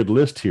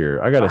list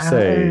here. I got to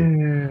say,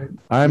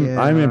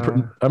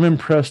 I'm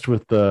impressed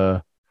with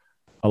a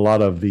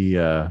lot of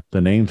the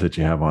names that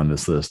you have on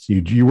this list.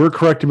 You were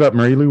correct about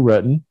Mary Lou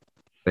Retton.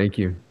 Thank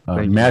you.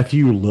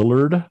 Matthew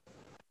Lillard,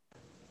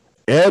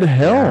 Ed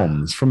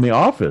Helms from The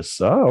Office.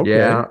 Oh,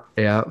 okay.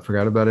 Yeah.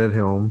 Forgot about Ed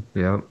Helms.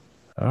 Yeah.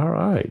 All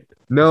right.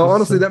 No,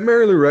 honestly, that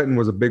Mary Lou Retton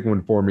was a big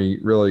one for me.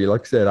 Really,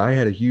 like I said, I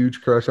had a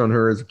huge crush on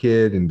her as a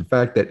kid, and the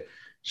fact that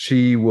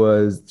she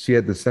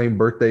had the same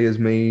birthday as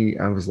me,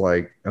 I was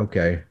like,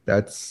 okay,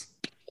 that's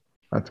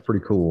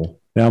pretty cool.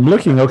 Now I'm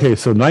looking. Okay,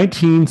 so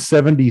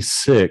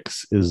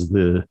 1976 is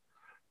the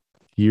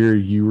year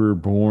you were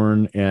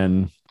born,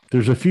 and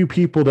there's a few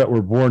people that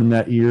were born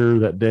that year,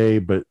 that day,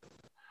 but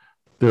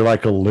they're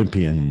like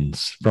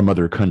Olympians from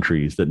other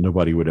countries that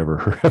nobody would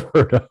ever have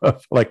heard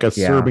of, like a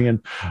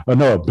Serbian,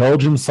 a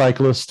Belgian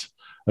cyclist,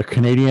 a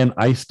Canadian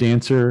ice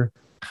dancer.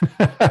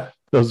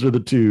 Those are the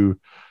two.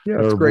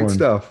 Yeah, it's great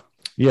stuff.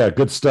 Yeah,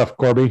 good stuff,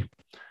 Corby.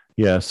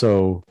 Yeah,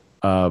 so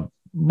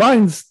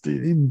mine's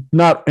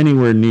not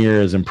anywhere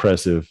near as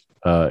impressive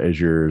as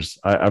yours.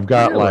 I've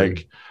got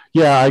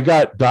I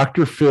got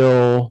Dr.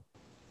 Phil,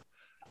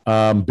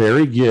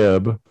 Barry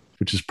Gibb,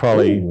 which is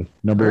probably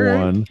number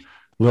one.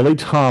 Lily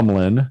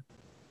Tomlin.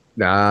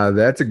 Nah,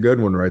 that's a good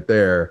one right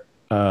there.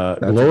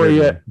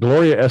 Gloria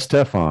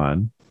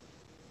Estefan.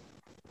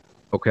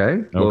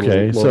 Okay.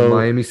 So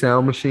Miami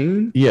Sound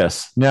Machine.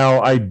 Yes. Now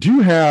I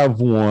do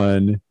have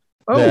one.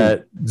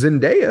 That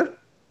Zendaya.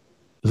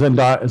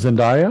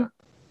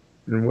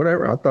 And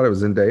whatever. I thought it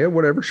was Zendaya.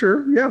 Whatever.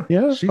 Sure. Yeah.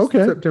 Yeah. She's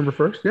okay. September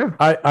 1st. Yeah.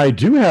 I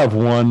do have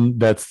one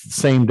that's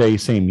same day,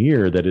 same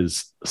year that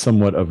is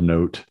somewhat of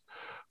note.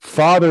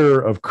 Father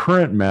of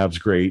current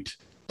Mavs great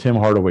Tim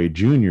Hardaway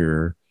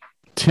Jr.,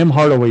 Tim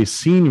Hardaway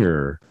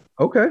Sr.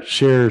 Okay.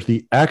 shares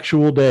the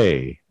actual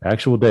day. All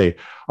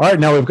right.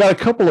 Now we've got a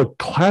couple of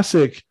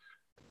classic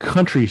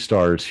country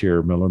stars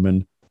here,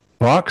 Millerman.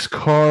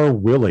 Boxcar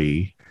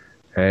Willie.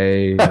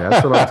 Hey,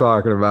 that's what I'm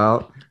talking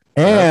about.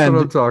 And that's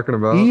what I'm talking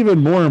about. Even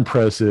more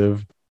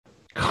impressive,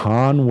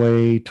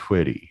 Conway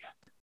Twitty.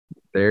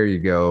 There you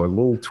go. A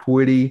little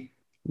Twitty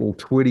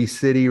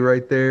city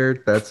right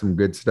there. That's some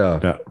good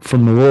stuff. Now,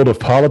 from the world of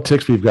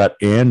politics, we've got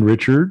Ann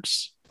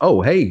Richards.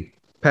 Oh, hey,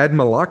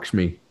 Padma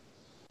Lakshmi.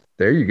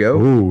 There you go.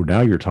 Ooh,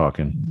 now you're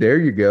talking. There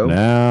you go.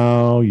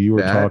 Now you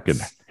were talking.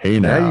 Hey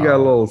now. Now you got a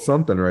little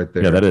something right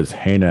there. Yeah, that is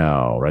hey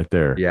now right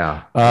there.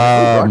 Yeah.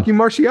 Rocky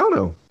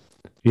Marciano.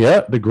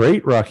 Yeah, the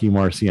great Rocky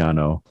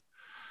Marciano,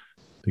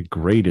 the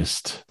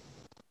greatest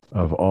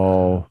of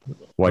all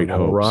white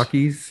Of all hopes.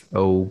 Rockies.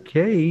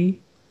 Okay.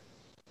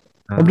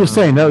 I'm just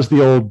saying that was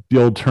the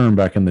old term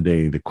back in the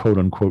day, the quote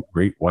unquote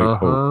great white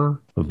hope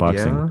of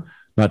boxing. Yeah.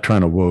 Not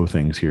trying to woe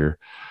things here.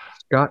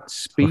 Scott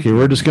Speed. Okay,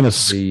 we're just gonna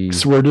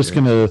scroll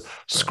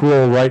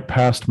right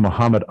past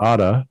Muhammad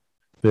Atta.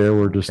 There,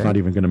 we're just not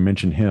even going to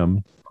mention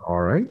him.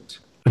 All right.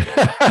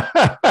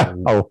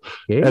 I'll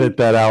edit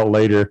that out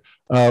later.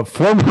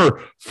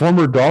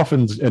 Former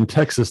Dolphins and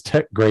Texas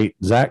Tech great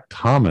Zach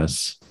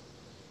Thomas.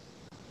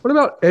 What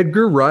about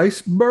Edgar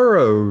Rice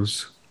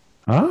Burroughs?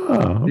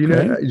 Ah, okay. Do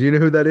you know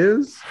who that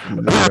is?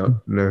 No,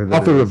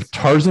 author of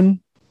Tarzan.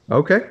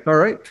 Okay, all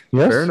right.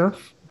 Yes. Fair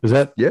enough. Is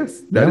that?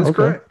 Yes, that is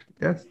correct.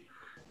 Yes.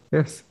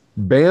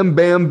 Bam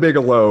Bam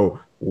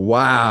Bigelow.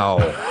 Wow.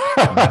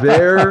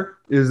 There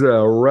is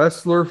a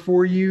wrestler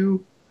for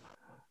you.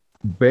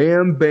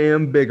 Bam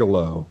Bam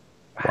Bigelow.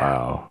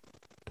 Wow.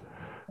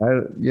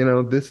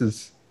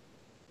 This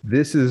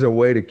is a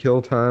way to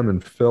kill time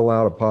and fill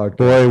out a podcast.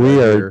 Boy,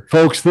 we are,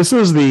 folks. This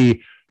is the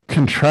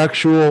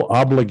contractual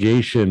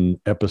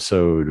obligation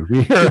episode.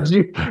 Did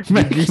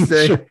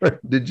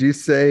you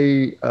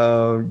say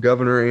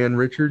Governor Ann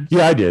Richards?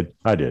 Yeah, I did.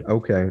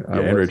 Okay.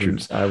 Ann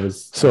Richards.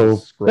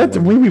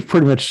 We've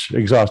pretty much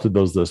exhausted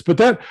those lists, but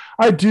that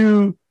I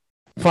do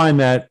find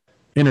that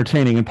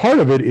entertaining. And part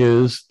of it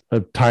is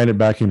tying it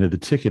back into the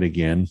ticket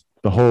again.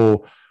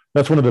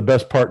 That's one of the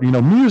best part,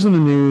 Muse in the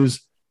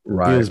News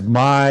is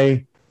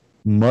my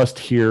must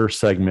hear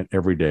segment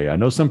every day. I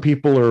know some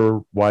people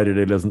are why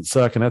today doesn't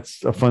suck, and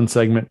that's a fun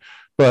segment,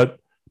 but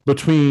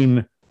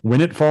between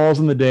when it falls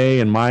in the day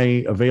and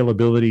my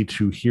availability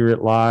to hear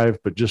it live,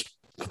 but just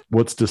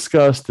what's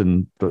discussed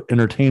and the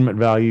entertainment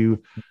value.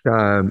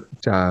 Time.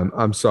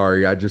 I'm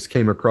sorry. I just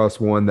came across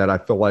one that I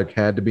feel like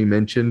had to be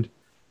mentioned.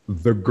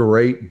 The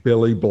great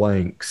Billy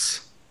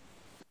Blanks.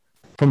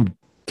 From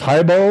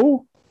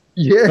Tybo?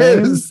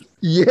 Yes.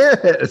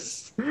 The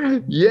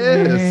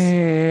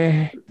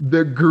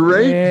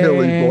great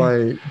Billy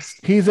Blanks.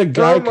 He's a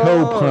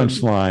Geico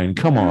punchline.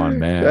 Come on,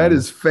 man. That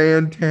is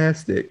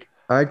fantastic.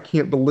 I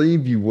can't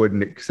believe you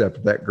wouldn't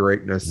accept that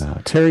greatness. No,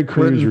 Terry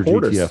Crews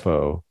or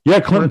GTFO. Yeah,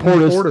 Clinton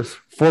Portis,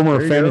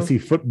 former fantasy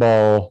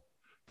football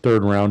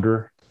third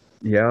rounder.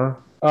 Yeah.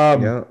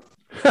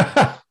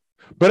 But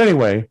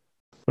anyway,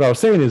 what I was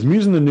saying is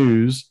Muse in the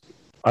News.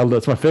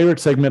 That's my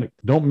favorite segment.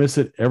 Don't miss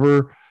it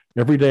ever.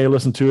 Every day I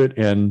listen to it,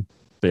 and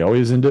they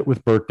always end it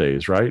with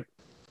birthdays, right?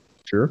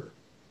 Sure.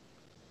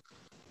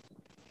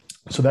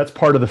 So that's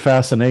part of the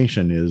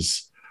fascination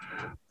is,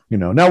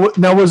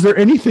 now was there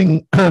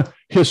anything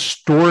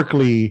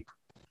historically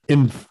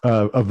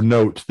of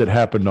note that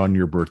happened on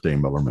your birthday,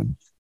 Millerman?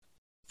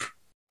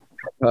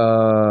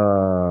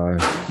 Nah.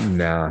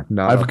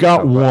 I've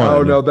got one.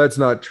 Oh no, that's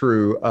not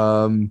true.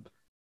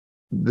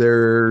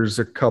 There's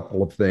a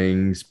couple of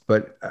things,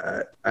 but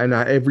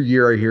every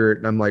year I hear it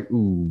and I'm like,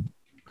 ooh.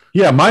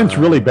 Yeah, mine's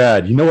really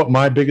bad. You know what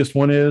my biggest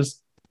one is?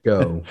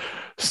 Go.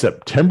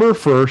 September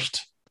 1st,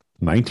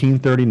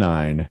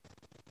 1939.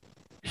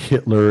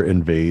 Hitler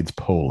invades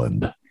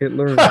Poland.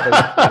 Hitler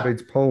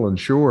invades Poland.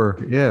 Sure.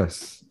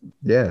 Yes.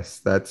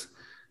 That's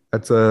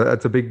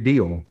a big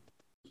deal.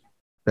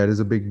 That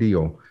is a big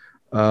deal.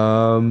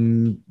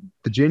 The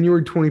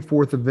January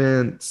 24th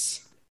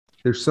events.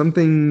 There's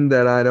something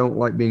that I don't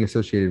like being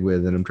associated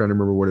with, and I'm trying to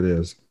remember what it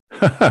is.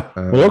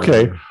 Well,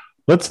 okay.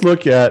 Let's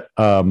look at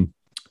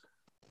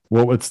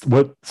what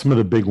some of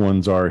the big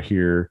ones are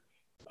here.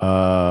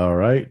 All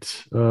right.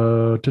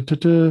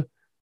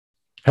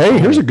 Hey,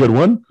 here's a good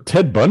one.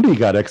 Ted Bundy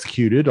got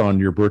executed on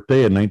your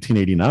birthday in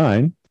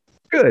 1989.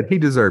 Good. He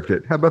deserved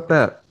it. How about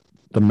that?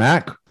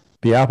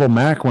 The Apple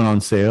Mac went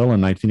on sale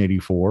in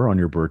 1984 on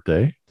your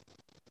birthday.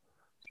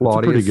 That's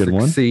a pretty good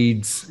one.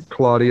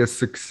 Claudius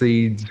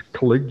succeeds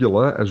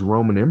Caligula as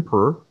Roman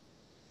emperor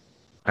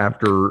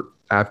after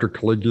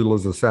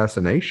Caligula's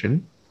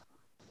assassination.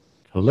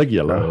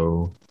 Caligula.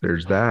 So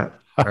there's that.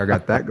 I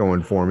got that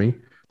going for me,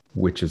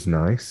 which is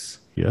nice.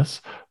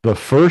 Yes. The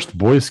first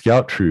Boy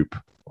Scout troop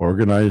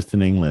organized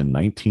in England,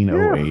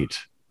 1908. Yeah.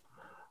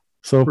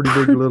 So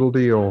pretty big little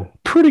deal.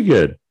 Pretty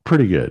good.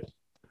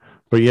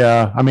 But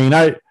yeah, I mean,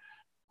 like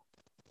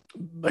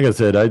I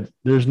said,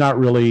 there's not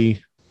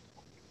really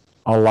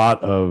a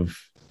lot of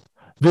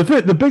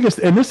the biggest,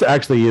 and this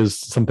actually is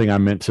something I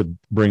meant to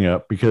bring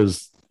up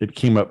because it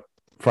came up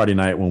Friday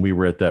night when we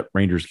were at that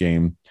Rangers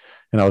game,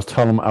 and I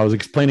was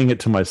explaining it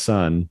to my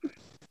son.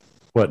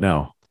 What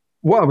now?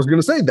 Well, I was going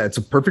to say that's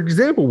a perfect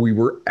example. We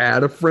were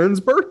at a friend's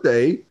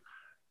birthday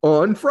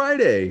on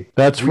Friday.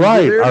 That's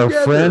right. Our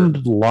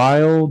friend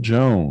Lyle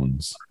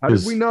Jones. How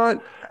did we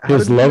not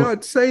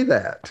say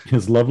that?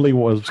 His lovely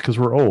was because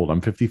we're old.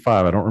 I'm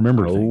 55. I don't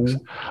remember things.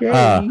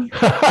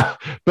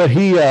 But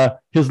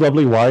his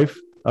lovely wife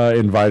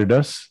invited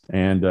us,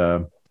 and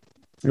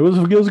it was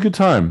a good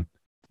time.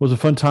 It was a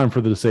fun time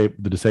for the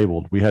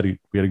disabled. We had a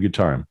good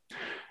time.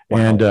 Wow.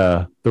 And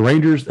the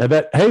Rangers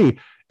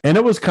and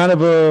it was kind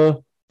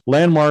of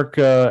landmark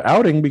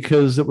outing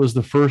because it was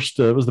it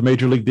was the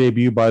major league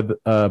debut by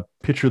the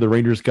pitcher the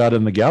Rangers got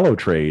in the Gallo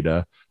trade,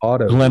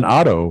 Auto. Glenn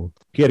Otto.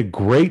 He had a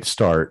great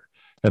start,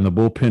 and the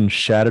bullpen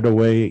shattered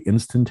away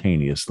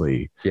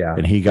instantaneously. Yeah.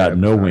 And he got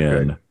no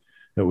win. Good.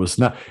 It was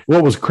not.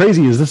 What was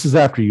crazy is this is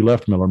after you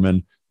left,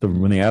 Millerman.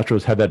 When the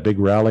Astros had that big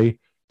rally,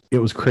 it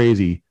was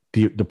crazy.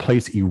 The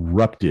place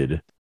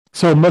erupted.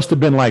 So it must have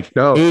been like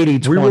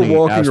 80-20 we were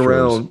walking Astros.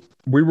 around.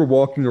 We were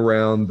walking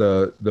around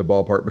the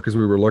ballpark because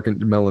we were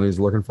Melanie's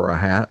looking for a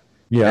hat.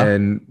 Yeah.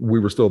 And we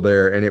were still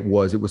there, and it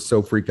was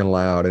so freaking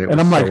loud, and it was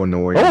I'm so like,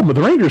 annoying. Oh, but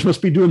the Rangers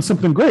must be doing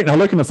something great. And I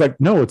look, and it's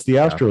like, no, it's the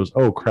Astros.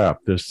 Yeah. Oh crap!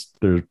 There's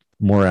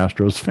more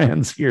Astros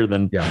fans here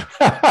than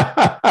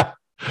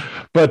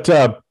But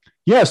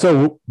yeah,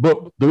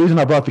 but the reason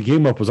I brought the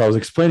game up was I was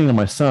explaining to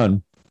my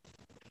son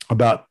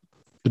about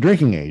the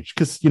drinking age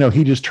because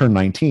he just turned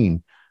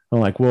 19. I'm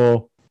like,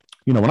 well,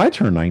 when I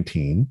turned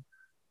 19,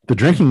 the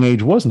drinking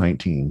age was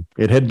 19.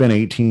 It had been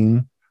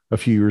 18 a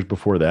few years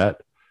before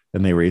that,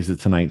 and they raised it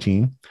to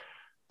 19.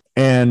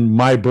 And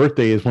my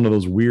birthday is one of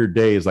those weird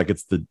days, like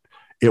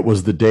it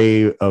was the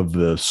day of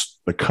the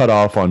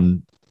cutoff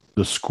on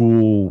the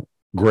school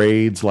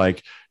grades.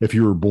 Like if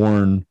you were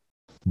born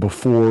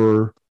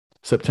before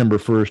September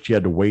 1st, you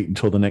had to wait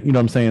until the next, you know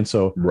what I'm saying?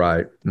 So,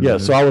 right. Mm-hmm. Yeah.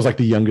 So I was like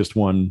the youngest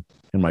one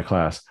in my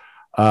class,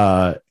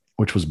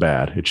 which was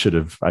bad. They should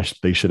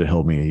have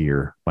held me a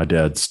year. My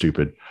dad's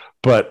stupid,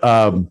 but,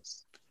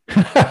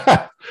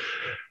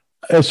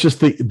 it's just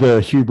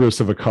the hubris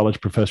of a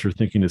college professor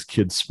thinking his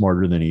kid's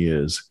smarter than he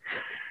is.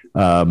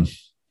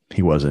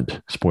 He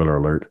wasn't. Spoiler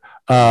alert.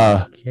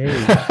 But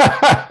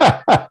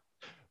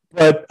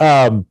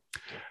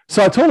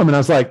so I told him, and I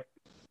was like,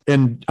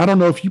 and I don't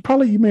know if you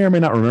may or may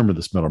not remember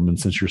this, Middleman,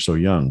 since you're so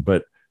young,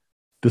 but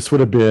this would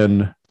have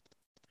been.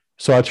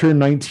 So I turned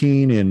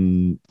 19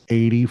 in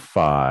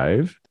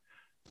 85,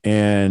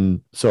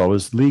 and so I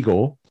was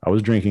legal. I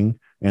was drinking.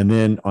 And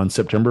then on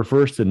September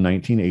 1st in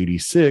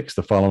 1986,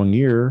 the following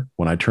year,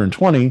 when I turned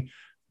 20,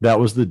 that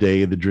was the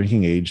day the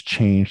drinking age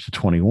changed to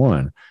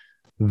 21.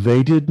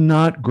 They did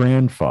not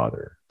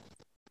grandfather.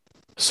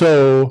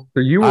 So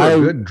you were a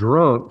good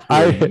drunk for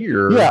a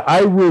year. Yeah,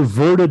 I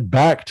reverted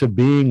back to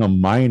being a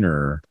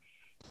minor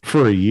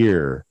for a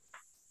year.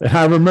 And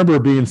I remember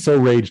being so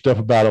raged up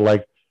about it,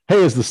 like,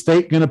 hey, is the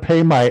state going to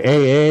pay my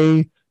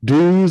AA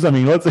dues? I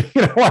mean, that's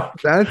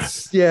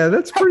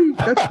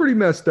pretty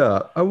messed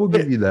up. I will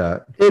give you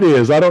that. It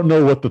is. I don't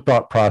know what the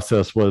thought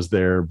process was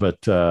there, but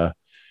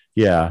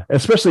yeah,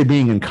 especially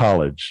being in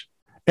college.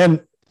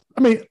 And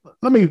I mean,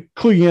 let me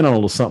clue you in on a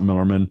little something,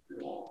 Millerman.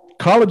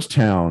 College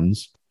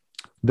towns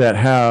that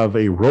have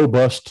a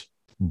robust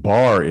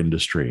bar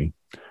industry.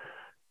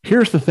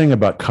 Here's the thing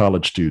about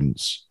college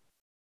students.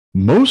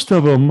 Most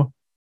of them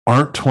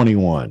aren't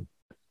 21.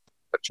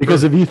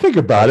 Because if you think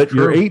about it,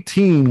 you're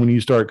 18 when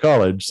you start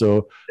college.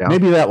 So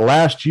maybe that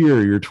last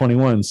year you're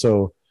 21.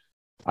 So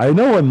I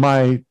know in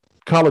my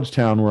college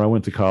town where I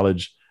went to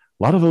college,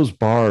 a lot of those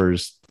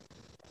bars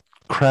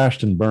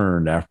crashed and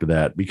burned after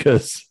that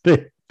because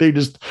there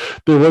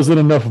wasn't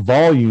enough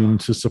volume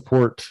to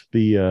support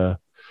the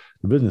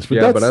business.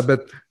 But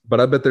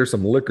I bet there's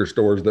some liquor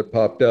stores that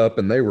popped up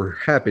and they were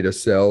happy to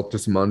sell to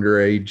some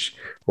underage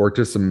or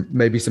to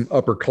maybe some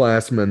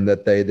upperclassmen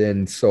that they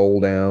then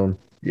sold down.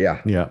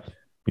 Yeah.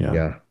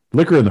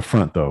 Liquor in the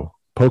front though,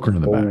 poker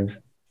in the back.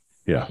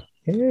 Yeah.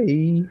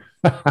 Hey.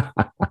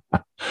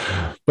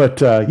 But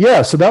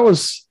so that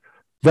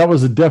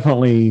was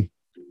definitely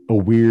a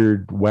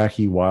weird,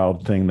 wacky,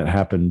 wild thing that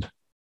happened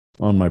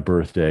on my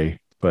birthday.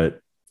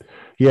 But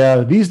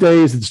yeah, these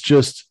days it's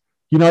just,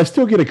 I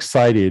still get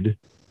excited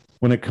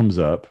when it comes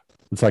up.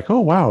 It's like,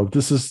 oh wow,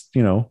 this is,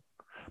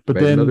 but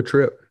then another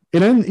trip.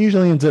 It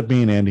usually ends up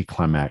being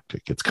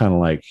anticlimactic. It's kind of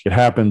like it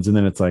happens and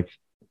then it's like,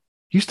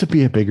 used to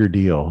be a bigger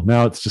deal.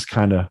 Now it's just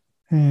kind of,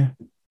 So,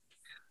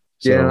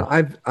 yeah,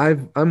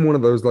 I'm one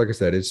of those, like I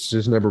said, it's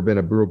just never been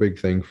a real big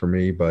thing for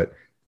me, but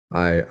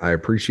I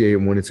appreciate it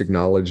when it's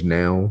acknowledged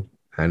now.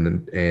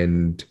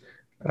 And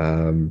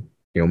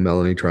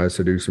Melanie tries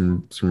to do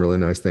some really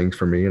nice things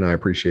for me and I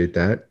appreciate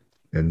that.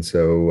 And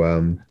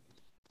so,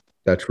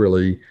 that's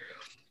really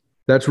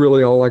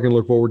all I can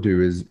look forward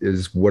to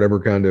is whatever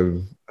kind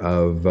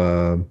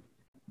of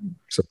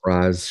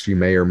surprise she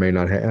may or may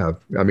not have.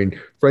 I mean,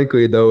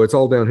 frankly, though, it's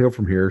all downhill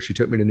from here. She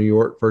took me to New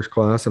York first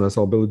class and I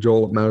saw Billy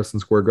Joel at Madison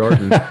Square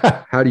Garden.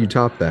 How do you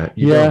top that?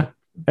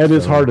 It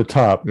is hard to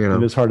top.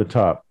 It is hard to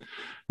top.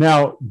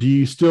 Now, do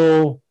you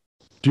still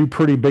do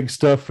pretty big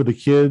stuff for the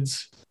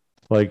kids?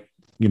 Like,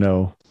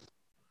 No.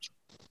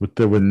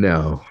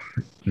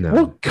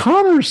 Well,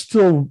 Connor's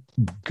still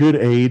good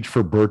age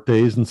for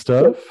birthdays and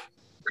stuff.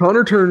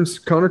 Connor turns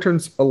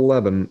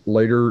 11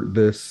 later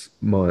this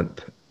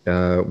month.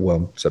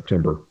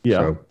 September.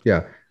 Yeah.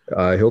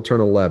 So, he'll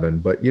turn 11.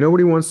 But you know what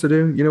he wants to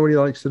do? You know what he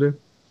likes to do?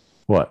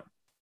 What?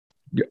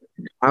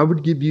 I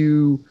would give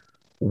you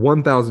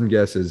 1,000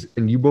 guesses,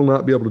 and you will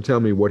not be able to tell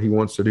me what he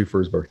wants to do for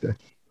his birthday.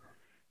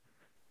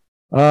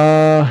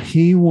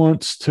 He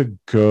wants to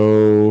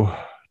go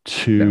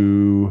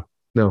to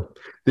No.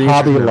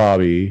 Hobby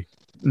Lobby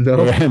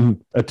No,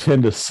 and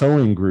attend a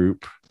sewing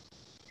group.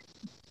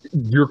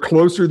 you're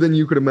closer than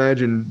you could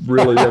imagine,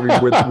 really. I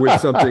mean,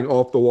 with something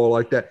off the wall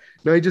like that.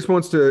 No, he just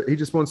wants to. He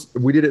just wants.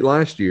 We did it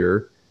last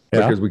year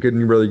Yeah. because we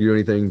couldn't really do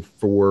anything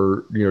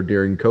for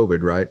during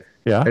COVID, right?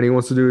 Yeah. And he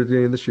wants to do it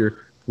again this year.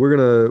 We're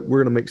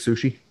gonna make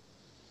sushi.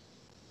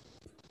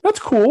 That's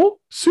cool.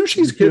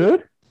 Sushi's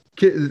Kid-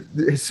 good.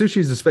 Sushi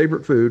is his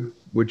favorite food,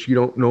 which you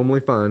don't normally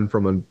find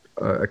from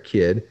a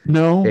kid.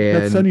 No,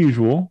 that's And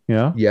unusual.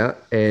 Yeah. yeah,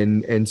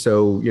 and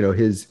so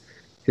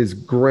his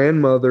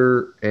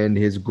grandmother and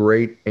his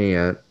great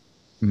aunt,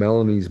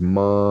 Melanie's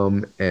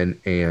mom and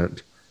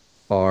aunt,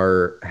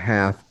 are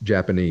half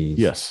Japanese.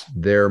 Yes.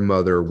 Their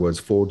mother was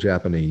full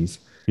Japanese,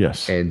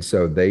 Yes. and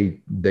so they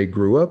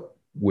grew up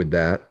with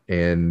that.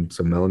 And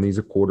so Melanie's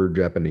a quarter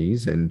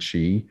Japanese, and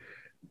she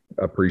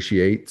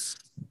appreciates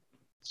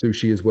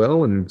sushi as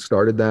well, and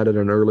started that at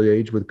an early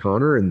age with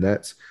Connor. And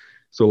that's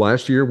so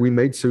last year we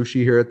made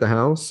sushi here at the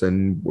house,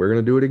 and we're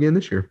gonna do it again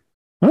this year.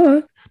 All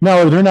right. Now,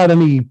 are there not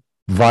any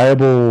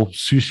viable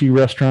sushi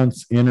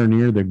restaurants in or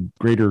near the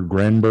greater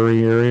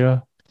Granbury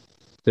area?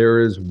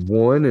 There is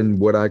one, and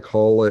would I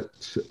call it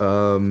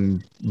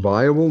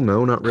viable?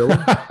 No, not really.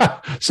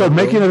 So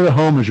making it at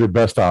home is your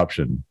best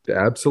option,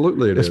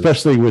 Absolutely, it is.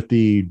 especially with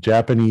the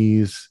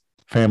Japanese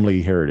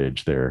family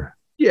heritage there.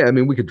 Yeah, I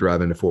mean, we could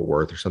drive into Fort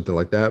Worth or something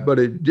like that, but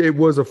it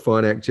was a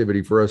fun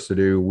activity for us to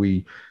do.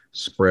 We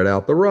spread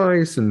out the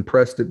rice and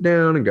pressed it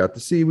down and got the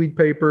seaweed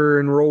paper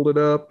and rolled it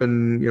up,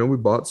 and we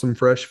bought some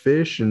fresh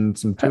fish and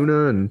some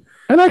tuna, and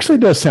It actually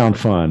does sound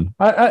fun.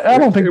 I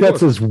don't think It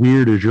that's was. as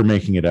weird as you're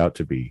making it out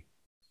to be.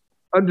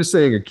 I'm just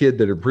saying, a kid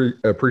that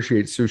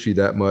appreciates sushi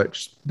that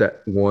much,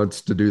 that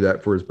wants to do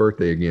that for his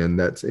birthday again.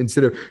 That's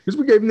instead of, because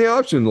we gave him the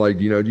option, like,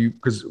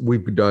 because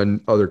we've done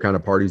other kind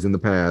of parties in the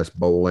past,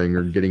 bowling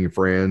or getting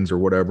friends or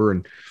whatever,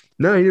 and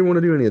no, he didn't want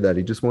to do any of that.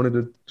 He just wanted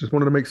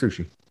to make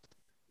sushi.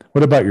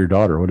 What about your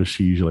daughter? What does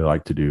she usually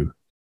like to do?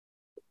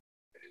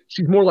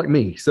 She's more like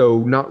me, so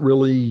not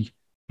really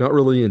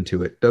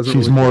into it. Doesn't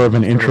She's really more care. of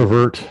an She's kind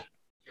introvert.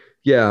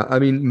 Yeah, I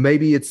mean,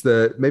 maybe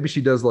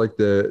she does like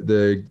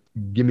the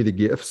give me the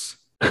gifts,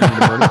 give me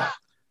the money.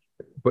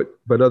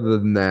 But other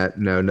than that,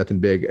 no, nothing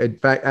big. In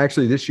fact,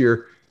 actually this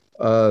year,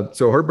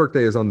 so her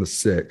birthday is on the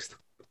 6th,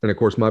 and of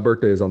course my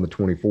birthday is on the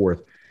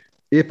 24th.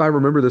 If I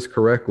remember this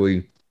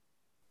correctly,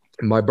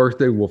 my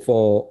birthday will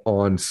fall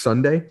on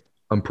Sunday.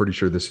 I'm pretty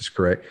sure this is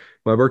correct.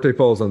 My birthday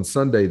falls on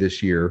Sunday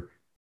this year,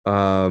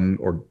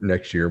 or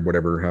next year,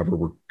 however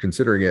we're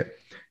considering it.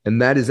 And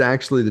that is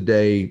actually the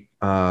day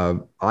I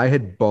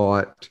had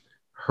bought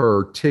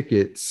her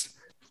tickets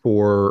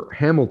for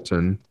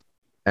Hamilton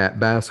at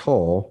Bass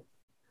Hall.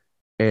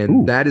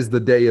 And Ooh. that is the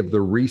day of the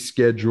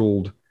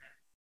rescheduled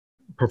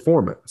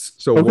performance.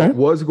 So Okay. what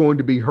was going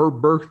to be her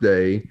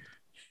birthday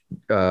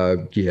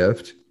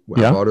gift,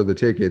 I Yeah. bought her the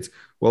tickets,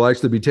 will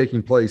actually be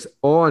taking place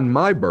on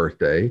my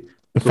birthday.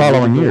 The So we'll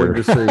following be year.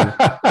 going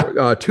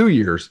to see, 2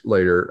 years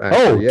later.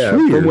 Actually, yeah.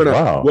 2 years. From when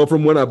Wow.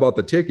 from when I bought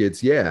the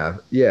tickets, yeah,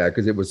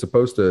 because we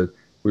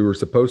were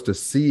supposed to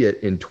see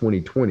it in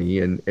 2020,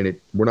 and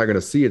we're not going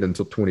to see it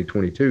until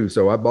 2022.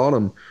 So I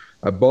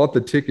bought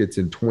the tickets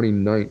in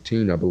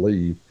 2019, I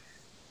believe,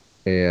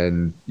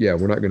 and yeah,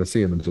 we're not going to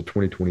see them until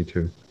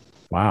 2022.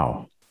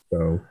 Wow.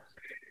 So,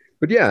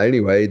 but yeah,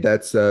 anyway,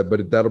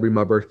 but that'll be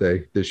my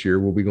birthday this year.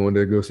 We'll be going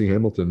to go see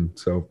Hamilton,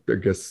 so I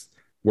guess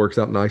works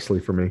out nicely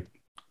for me.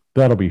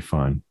 That'll be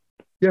fun.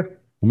 Yeah.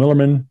 Well,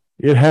 Millerman,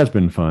 it has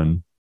been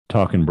fun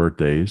talking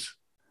birthdays.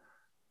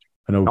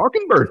 I know.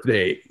 Talking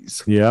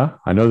birthdays. Yeah,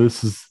 I know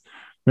this has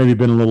maybe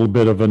been a little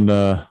bit of an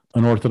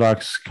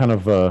unorthodox kind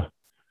of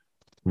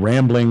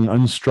rambling,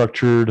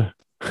 unstructured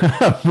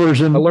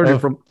version. I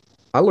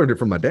learned it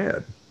from my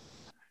dad.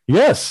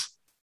 Yes,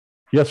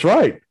 that's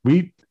right.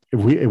 We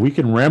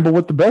can ramble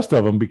with the best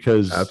of them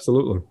because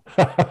Absolutely.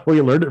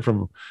 we learned it from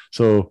them.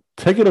 So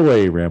take it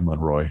away, Ramblin'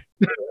 Roy.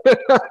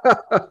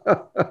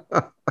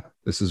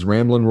 This is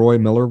Ramblin' Roy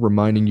Miller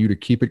reminding you to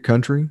keep it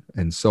country,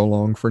 and so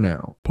long for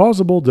now.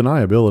 Plausible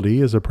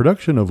Deniability is a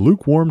production of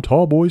Lukewarm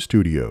Tallboy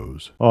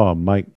Studios. Oh, Mike,